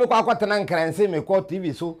nkran se me kwa akotena nkran se me ko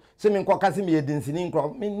TV so se me ko kase me dinsi ni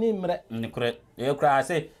nkro me ni mre nkre e kra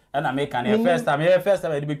se ena me kan e first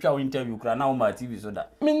time e be twa interview kra na wo ma TV so da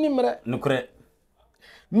me ni mre nkre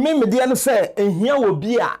me dia no se ehia wo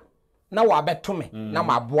bi a na wa beto me na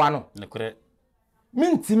maboa no nkre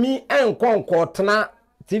mintimi enkonko tena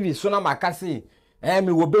TV so na makasi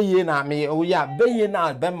me wo beye na me o ya beye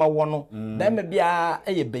na be ma wo no be ma bia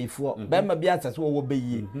eye beifo be ma bia sese wo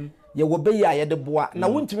beye ye wo beye a ye de boa na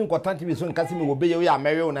wontimi nkota TV so nkasi me wo beye o ya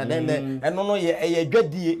mewe na den eno no ye eye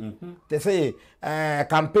dwadie te say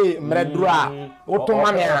campaign mredru a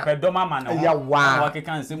otoma me a pedoma ma na ya wa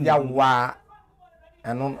wakekan nsem ya wa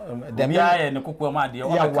eno dem ya ye ne kokko ma de o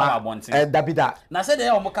ka abonte dabida na se de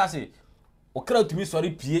ya o mokase okra tumi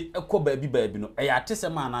sori pie ekọ baabi no e ya tese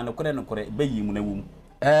ma na ne kore bayi mu na wum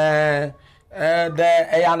de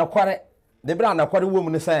e ya no kore de bra na kore wom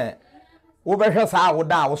ne se wo be hwe saa wo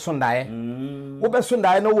da wo sondae wo be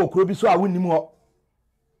sondae na wo kuro bi so a wonim ho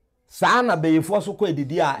saa na beyefo so ko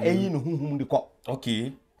edidi a eyi ne huhum de ko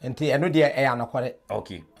okay enti eno de e ya nakore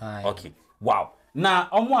okay okay wow na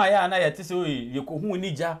omo aya na yete se ye ko hu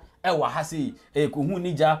nija e wa ha se e ko hu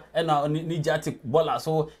nija e na nija te bola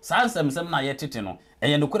so sansem na ye tete no e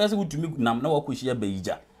ye nokora se wutumi nam na wakohia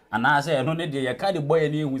bayija ana se eno ne de ye ka de boye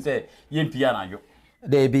ne hu se ye mpia na jo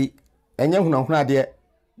de bi enye hunahuna de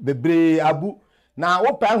bebre abu na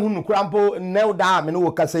wo pa hunu krampo ne da me no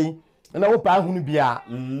wo kasai na wo pa hunu bia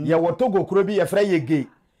ye wotogo kuro bi ye fra ye ge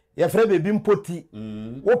ye fra bebi mpoti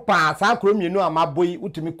wo pa sa kuro mienu amaboi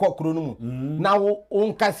utumi kokuro no mu na wo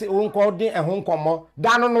nkase wo nko de ehun nkomo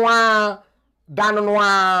dano no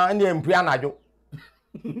a ne mpia najo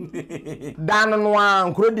dano no a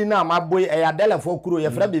nkuro di na amaboi e ya delefo kuro ye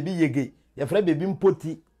fra bebi ye ge ye fra bebi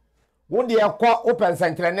mpoti wo de ekọ open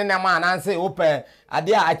sentre ne ma ananse open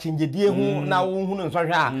ade a achingedie hu na wo hu no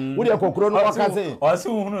nsohwe a wo de kokoro no waka se o se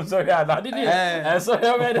hu no nsohwe a na didi so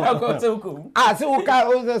ya me da ko se ko se wo ka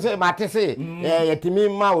o se mate se yetimi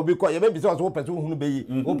ma obi ko ye be bi se wo pese hu no beyi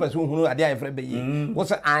wo pese hu no ade a yefre beyi wo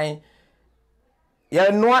se an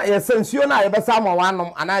ye no ye sensuo na ye be sa ma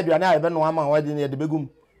wanom ana aduane a ye be no ama wadi ne ye de begum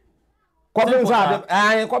ko pe nso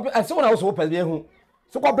ade ko pe se wo na wo pese be hu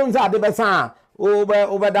so ko pe nso ade be sa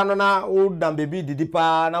obe dano na o dan baby didi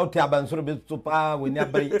pa na o ti abansoro be so pa weni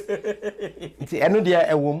abri nti enu de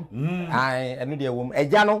ewom ai enu de ewom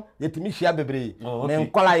eja no yetimi hia bebre me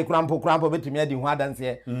nkola yi krampo betimi adi hu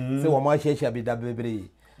adanse se wo ma hia be da bebre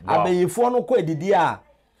abeyifo no ko edidi a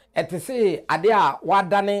etese ade a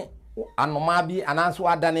wadane anoma bi ananso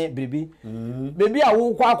wadane bebi bebi a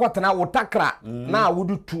wo kwa akotena wo takra na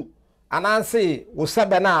wudutu ananse wo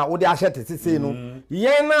sebe na wo de ahyete sese no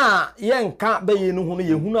yen na yen ka beye no hu no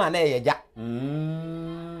ye hu na eyeja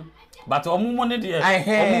but omumo ne de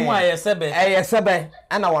omumo aye sebe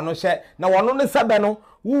ana wono hye na wono ne sebe no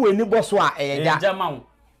wo weni boso a eyeja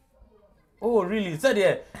oh really said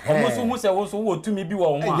there omuso hu se wo so wo tumi bi wo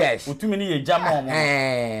ho a otumi ne ye jama omo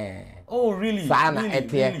oh really sana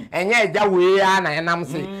ete enye eja we a na enam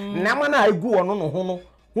se nama na egu wono no ho no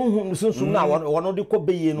hunhun sunsun na wono de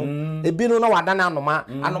kobeye no ebi no na wadana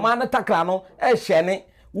anoma na takra no ehye ne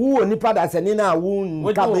wo nipa da sani na wo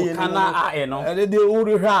nka beye no de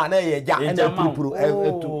uri ha na ye ja na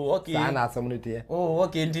purupuru okay sana asamnete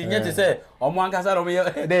okay ndi nyete se omo ankasa ro me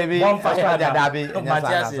David bon fashion da dabi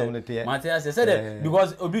Matias said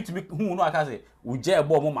because obi tumi hu no akase uje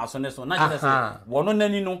ebo mo maso ne so na je se wono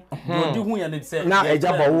nani no odi hu ya ne se na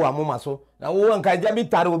eja bo wo amu maso na wo nka eja bi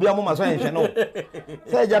tare obi amu maso enhye no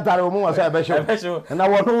se eja tare omu maso ebe show na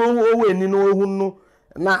wono wo eni no hu no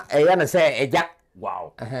na eya ne se eja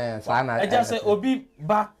wow sana eja se obi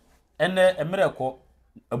ba ene emereko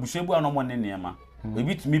abushebu anomo ne niema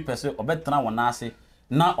obi tumi pese obetena wona ase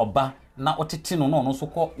na oba na otete no no so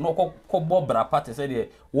ko bobra party se de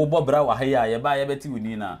wo bobra wa ha ya ye ba ye beti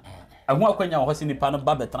woni na ahu akwanya wo se nipa no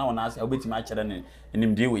ba betena wona ase obetimi a kire ne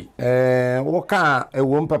nimde we wo ka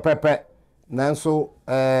ewo mpepepe nanso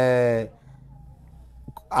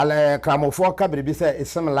ale kramofo ka biribi se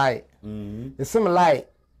isimlai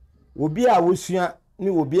obi a wosua ni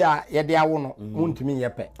obi a yede awo no muntimi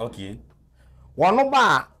yepe okay wono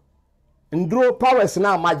ba ndro powers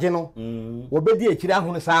na amaje no wobedi akira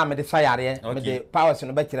ahunu saa me de sayare me de powers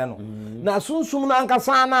no be kire no na sunsum na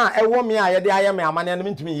ankasa na ewo me a yede aye me amane no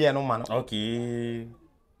muntimi ye no ma no okay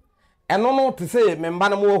eno no te se me mba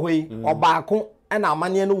no mo hoi obaako na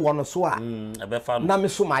amane no wono so a ebefa no na me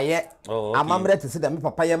so maye amamre te se de me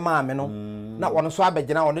papa ye ma me no na wono so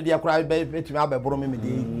abegina wono de akura betimi abeboro me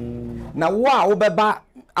de na wo a wo beba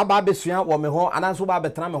aba besua wo me ho ananso ba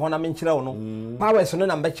betena me ho na me nkire wo no powers no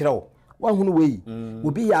na mbe kire wo wahunu wei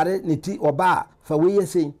obi yare neti oba fa wei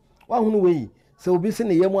sei wahunu wei se obi se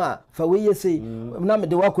ne yemu a fa wei sei na me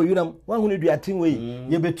de wakoyuram wahunu duatin wei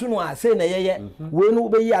ye betu no a sei na yeye wei no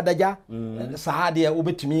obeyi adaja saade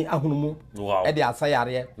obetumi ahunu mu e de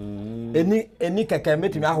asayare eni keke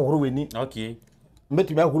metumi ahohoro weni okay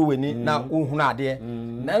metumi ahohoro weni na ohunu ade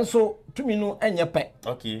nanso tumi no enye pe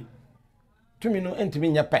okay tumi no entimi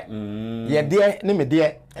nya pe ye de ne me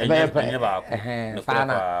de ebe pe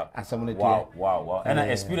sana asamuneti wow and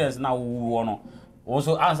experience na wo no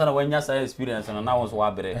also answer na wanya say experience na wo so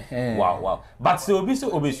wa bere wow but se obi se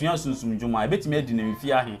obesua sunsum djuma ebetimi adi na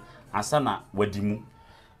mfi ahe asa na wadimu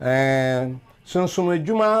sunsum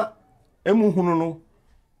djuma emuhunu no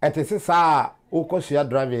etese saa okosua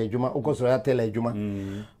driver djuma okosua tele djuma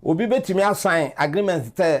obi betimi assign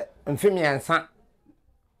agreement te mfemi ansa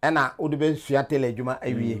ena odibe sua tele adwuma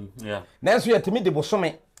awie na so yetimi de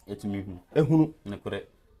bosome yetimi ehunu ne kore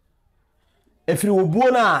efiri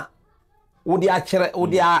obuo na wodi akere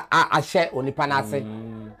wodi ahye onipa na ase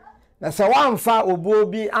na se wamfa obuo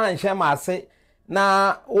bi anhye ma ase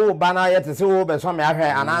na wo ba na yete se wo be so me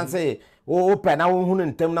ahwe ananse wo pe na wo hunu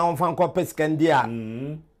ntem na wo fa nkọ pesikandi a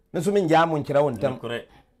meso me nja mo nkire wo ntem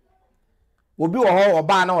obi wo ho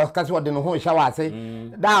oba na wo kase wo de no ho hya wa ase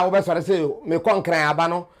da wo be sore se me konkran aba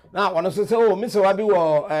no na wono so se o mi se wa bi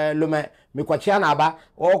wo lume me kwachia na aba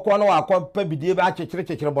wo ko no wa ko pa bidie ba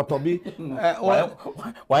chekere boto bi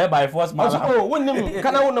why by force man oh wonim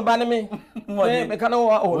kana wo no ba ne me kana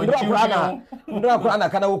wo ndra kura na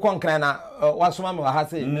kana wo konkran na wasoma me wa ha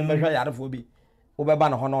se me mehwa yarefo bi wo be ba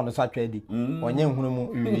no ho no so atwa di onye nhunu mu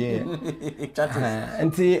wiye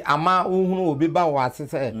enti ama wo hunu obi ba wa ase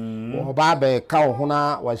se wo ba be ka wo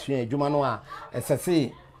huna wa hwe adwuma no a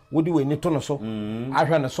esese wodi we ni to no so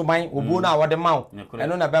ahwe no so ban obuo na wode mawo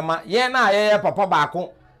eno na be ma ye na ye papa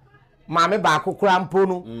baako maame baako kura mpo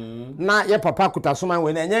no na ye papa kuta so man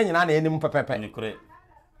we na enya nyina na enim pepepe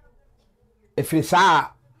efiri saa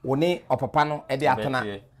woni opapa no e de atona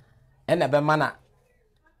ena be ma na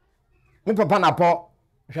mi papa na po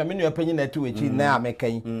hwe me nua panyi na ati wechi na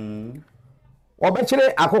amekan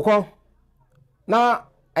obekire akokọ na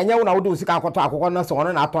enya wo na wodi usika akọtọ akokọ na so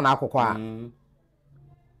wono na atọ na akokọ a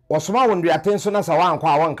osoma wo nduaten so na sa wankọ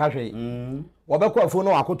a wonka hwe wobekọ afu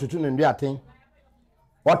no akotutu no nduaten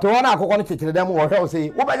wote wona akokọ no chekire dem wo hwe o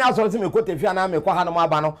sei wo banya so se me kotefia na me kwa ha no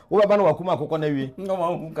aba no wo beba no wakuma akokọ na wie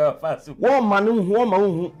wo ma no hu wo ma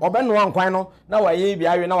hu obeno wankwan no na waye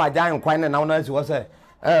bia we na wajan nkwan na wona si wo se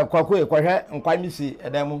kwako hwe nkwan misi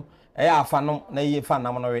edem afa no na ye fa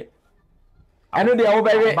nam no we anu de wo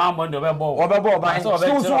bewe obebo ba so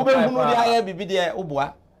be hunu dia ya bibi de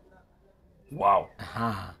oboa wow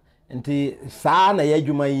nti saa na ya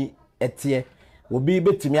adwuma yi etie obi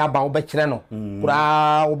betimi aba wo be kire no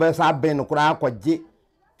kura wo be sa ben no kura akwaje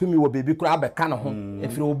tumi wo bebi kura be ka no ho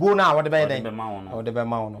efiri obo na wo de be den wo de be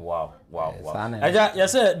ma wo no wow aja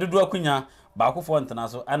yese dudu akunya ba ko fo ntena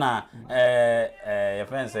so ana your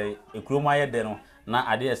friend say ekroma ye de no na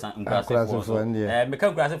ade esa nkrase fo so me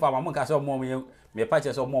ka nkrase fo ama mo ka se omo me pa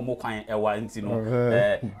che se omo kwan ewa nti no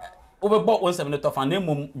obebo onsem ne tofa na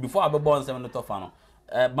mum before abebo onsem ne tofa no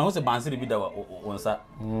ma ho se bansiri bi da wonsa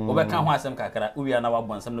obeka ho asem kakra uwia na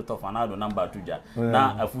wabon nsem ne tofa na do number 2 ja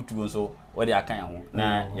na afutuo so wode akan ho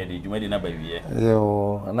na ye de dwuma de na bawie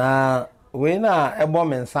yo na we na ebo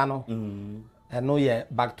mensa no eno ye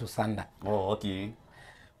back to sender oh okay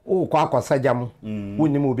o kwa kwasajam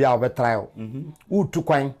wonnim obi a obetrial utu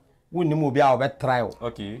kwan wonnim obi a obetrial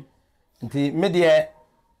okay nti me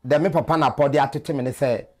de me papa na podi atete me ne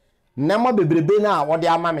se nema bebrebe na wode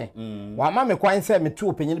ama me wa ma me kwan se me tu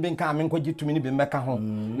opanyin bi nka me nkɔgi tumi ni bi mmeka ho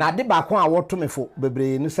na ade ba ko a woto me fo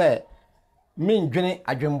bebre ni se me ndwene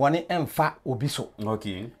adwembɔne emfa obi so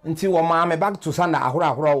okay nti wo ma me back to sender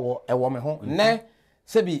ahoro wo ewo me ho ne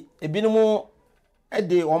se bi ebinumu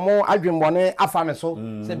ede omo adwembɔne afa me so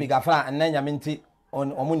se bi gafra nnanya me nti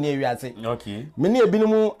omo ne ewiase okay me ne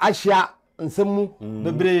ebinumu ahia nsemu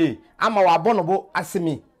bebre ama wa bonobo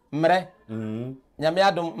asemi mre nyame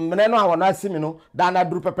adom mne no awono asemi no da na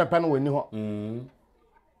duru pepepe no wani ho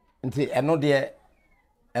nti eno de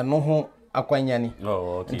eno ho akwanyani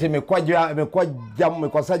okay nti me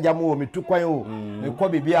kosa jam wo metu kwan o me ko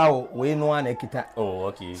bibia o we no ana kita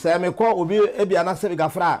okay se me ko obi ebia na se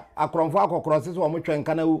gafra akromfo akokro se so mo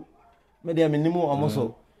twenka na wo me de menimu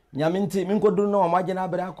omoso nyame nti me nkoduru no omaje na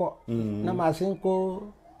abere akọ na ma senko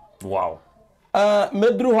wow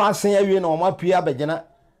medru ho asen awie na omapia abegena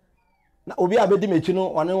na obi abedi mechi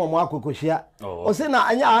no one wo mo akokohia o se na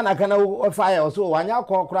anya ana kana wo fa ya o so anya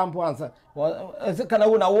akọ krampo ansa o se kana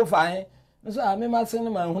wo na wo fa he so a me ma sen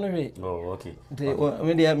ma hunu hwe okay nti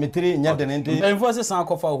me de metri nya de nti enfo se san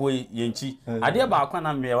akọfa ho yenchi ade ba akwa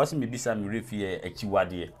na me wase me bisa me refi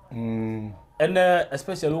achiwade ene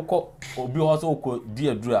especially uko obi ho so uko di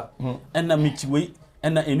adura ena mechiwe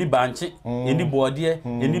ena eni banche eni boode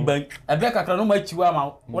eni ban ebe kakra no ma achiwa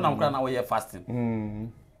ma wona nkra na wo ye fasting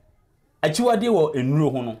achiwade wo enuro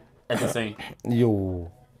ho no etesen yo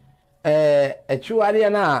achiwade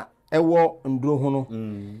na ewo nduro ho no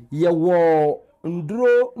ye wo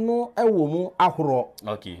nduro no ewo mu ahoro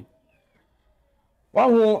okay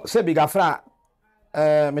wahu se bigafra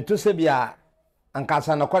meto se bia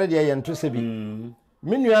ankasa na kware de ye nto se bi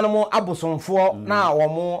menua no mo abosonfo na wo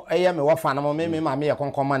mo eye me wafa na mo me ma me ye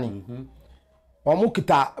konkomani wo mo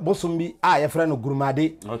kita bosom bi a ye fra no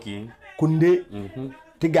gurumade okay kunde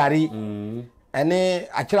tigari ene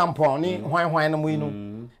akirampon ni hwan no mo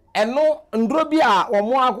inu eno ndro bi a wo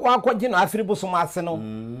mo akwaji no afiri bosom ase no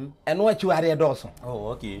eno achiware doso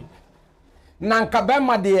okay nanka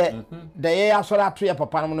bema de ye asora ato ye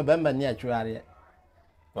papa no bema ni achiware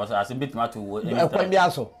because as bit ma to ekwan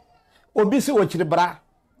bia so obi si wo kiri bra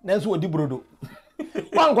na so odi brodo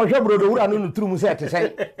wan ko hwe brodo wura no nutrum se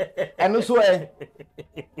etesen eno so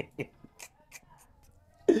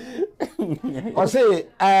o se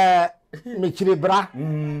me kiri bra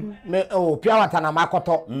me o pia wata na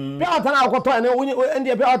makoto pia wata na akoto ene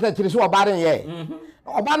ndi pia wata kiri so obaren ye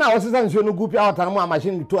oba na osisa nsuo no gu pia wata no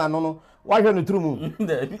machine to ano no wa hwe no trum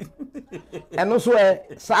eno so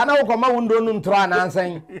sa na wo koma wundo no ntro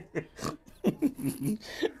anansen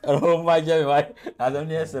oh my god azam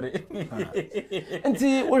ne sere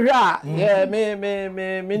nti wo hwe a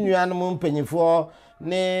me nuanu mo mpanyifo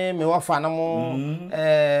ne me wafa na mo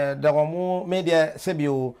dagomu media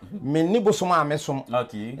sebio me ni bosoma amesom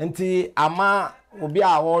okay nti ama obi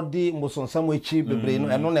a wodi mbosonsam echi bebre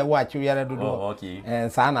no eno na wo achi yare dodo okay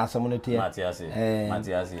sa na asem no tie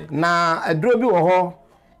matiase na aduro bi wo ho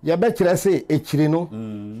ye be kire se echiri no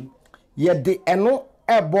ye de eno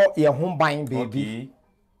ebo ye ho ban baby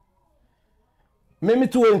memi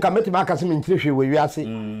tuwe nka meti makase me nkire hwe we wiase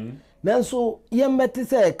nanso ye meti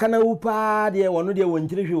se kana upa de wono de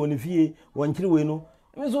wonkire hwe woni fie wonkire we no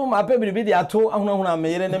meso ma pe biribi de ato ahunahuna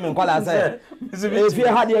meyere ne me nkwala se fie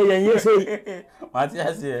ha de ye yese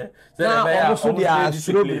matiase se na be ya so dia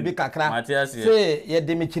suro biribi kakra se ye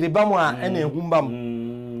de me kiriba mu a ena ehumbam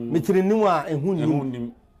me kiri nimu a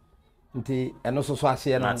ehunim nti eno so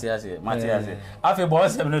ase no matiase afi bo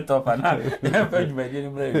se no topa na e fa djumadi ni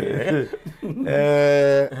mre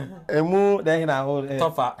emu den na ho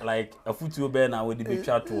tofa like afutuo be na we de be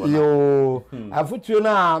twa to yo afutuo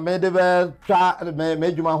na me de be twa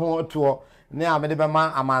me djuma ho to ne a me de be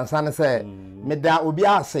ma amansa ne se me da obi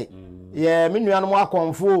ase ye me nuanom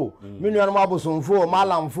akonfo me nuanom abosomfo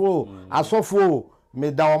malamfo asofo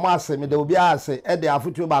me da o ma ase me da obi ase e de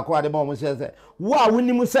afutuo ba ko ade ba o mo se wo a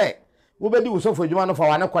wonimu se wo bedi wo sofo djuma no fa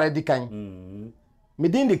wa ne kware dikan me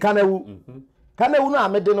din di kanawu kanawu no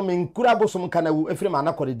amede no me nkura bosom kanawu efiri ma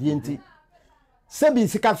na kware di enti sebi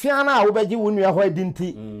sikafia na wo beji wo nua ho adi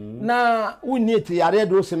nti na wonni eti yare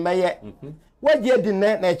do se meye waje di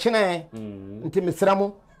ne na echene nti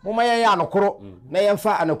mesramu mo maye ya anokoro na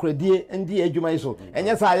yemfa anokoradie ndi adwuma iso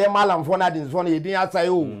enye sa ye malamfo na adinso na yedin asai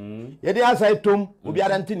o yedin asai tom obi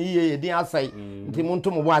adanti ni ye yedin asai nti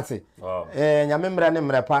muntu mo ase nyame mra ne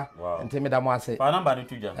mrepa nti me da mo ase pa number ni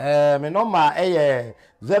tuja me number eye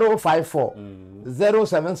 054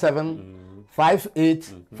 077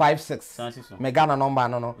 5856 me Ghana number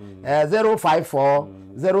no 054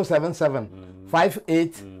 077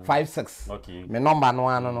 5856 okay me number no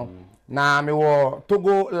ano na me wo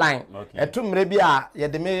Togo line etumre bi a ye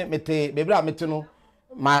de me mete bebra mete no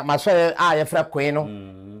ma so a ye fra kwen no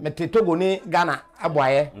mete Togo ni Ghana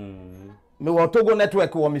aboaye me wo Togo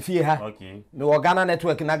network wo me fie ha me wo Ghana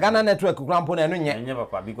network na Ghana network krampo na eno nye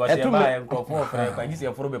papa because ye ba ye nkofo fra kwa gisi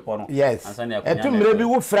ye foro be pono etumre bi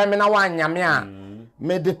wo fra me na wa nyame a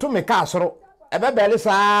me de to me ka soro ebe bele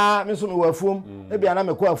sa me so me wa fuom e bia na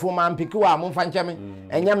me ko afuom am piki wa mo fa nche me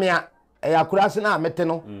enyame a ya kurase na mete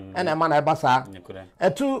no ena ma na eba sa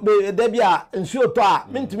etu de bia nsuo to a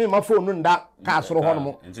mentimi ma phone nda ka soro ho no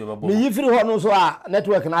mo me yifiri ho no so a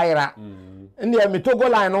network na ayira ndi e me Togo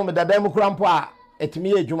line no me dada mu kurampo a etimi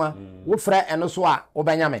ye adwuma wo fra eno so a wo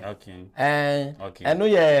benya me eno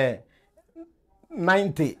ye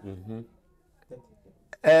 90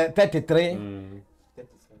 33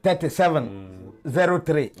 37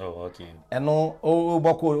 03 oh okay eno o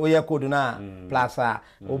boko o ye code na plus a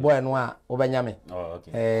o boy no a o benya me oh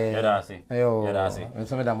okay yerase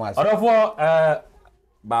nso me da mo ase orofo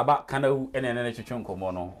baba kana ene twetwe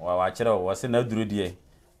nkomo no wa kire wo se na duro die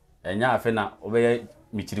enya afe na obeye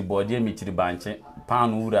michiri body michiri banche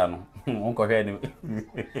pan wura no onko hwe ni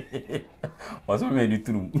waso me di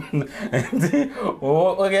trum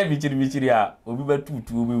o ge michiri a obi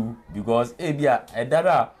batutu obewu because bia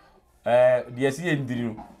edara die si endiri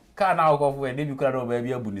no ka na akofo e debi kura do ba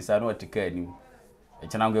bia bunisa no otika ani e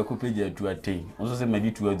chana ngo Ghpage atu atei onso se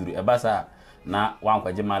madi tu aduru e basa na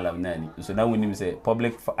wankwaje malam na ani so na wonim se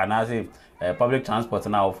public anase public transport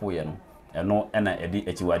na ofo ye no eno ena edi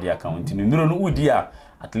echiwade account ni nuro no udi a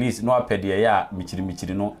at least no apede ya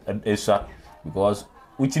michiri no esua because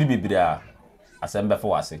uchiri bibire a asembe fo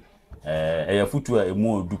wase eya futu a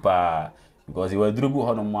emu odupa because we drubu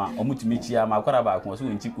hono mo a omutumi chia ma kwara ba ko so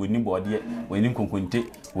wonchi oni bode woni konkonte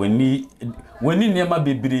woni niema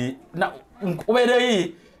bibire na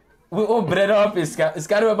obere we o bread up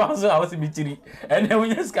iskari ba so awose michiri ene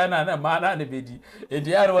wonya skana na mana na bedi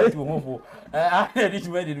edi ara wati momfo edi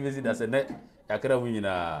chuma di university da se ne yakra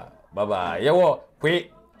wunyina baba yewo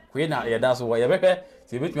kwe kwe na yɛda so wɔ yɛbɛhwɛ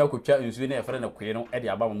sɛ yɛbɛtumi akɔtwa nsuo na yɛfrɛ no kwe no de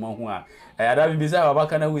aba mama ho a ada bibisa baba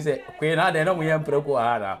kana hu sɛ kwe na de na mo yɛ mprɛko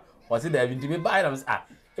ha na ɔse da bi ntimi ba na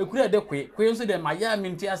ekura de kwe nso de ma ya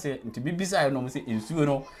minti ase nti bibisa no mo sɛ nsuo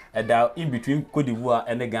no da in between Cote d'Ivoire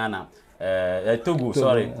and Ghana Togo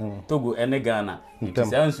sorry Togo and Ghana nti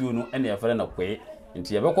sɛ nsuo no na yɛfrɛ no kwe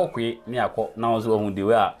nti yɛbɛkɔ kwe ne akɔ na ɔso ɔhu de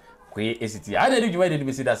we a kwe esiti ada de dwuma de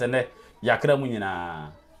bi si da sɛ ne yakra mu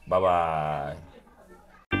nyina bye bye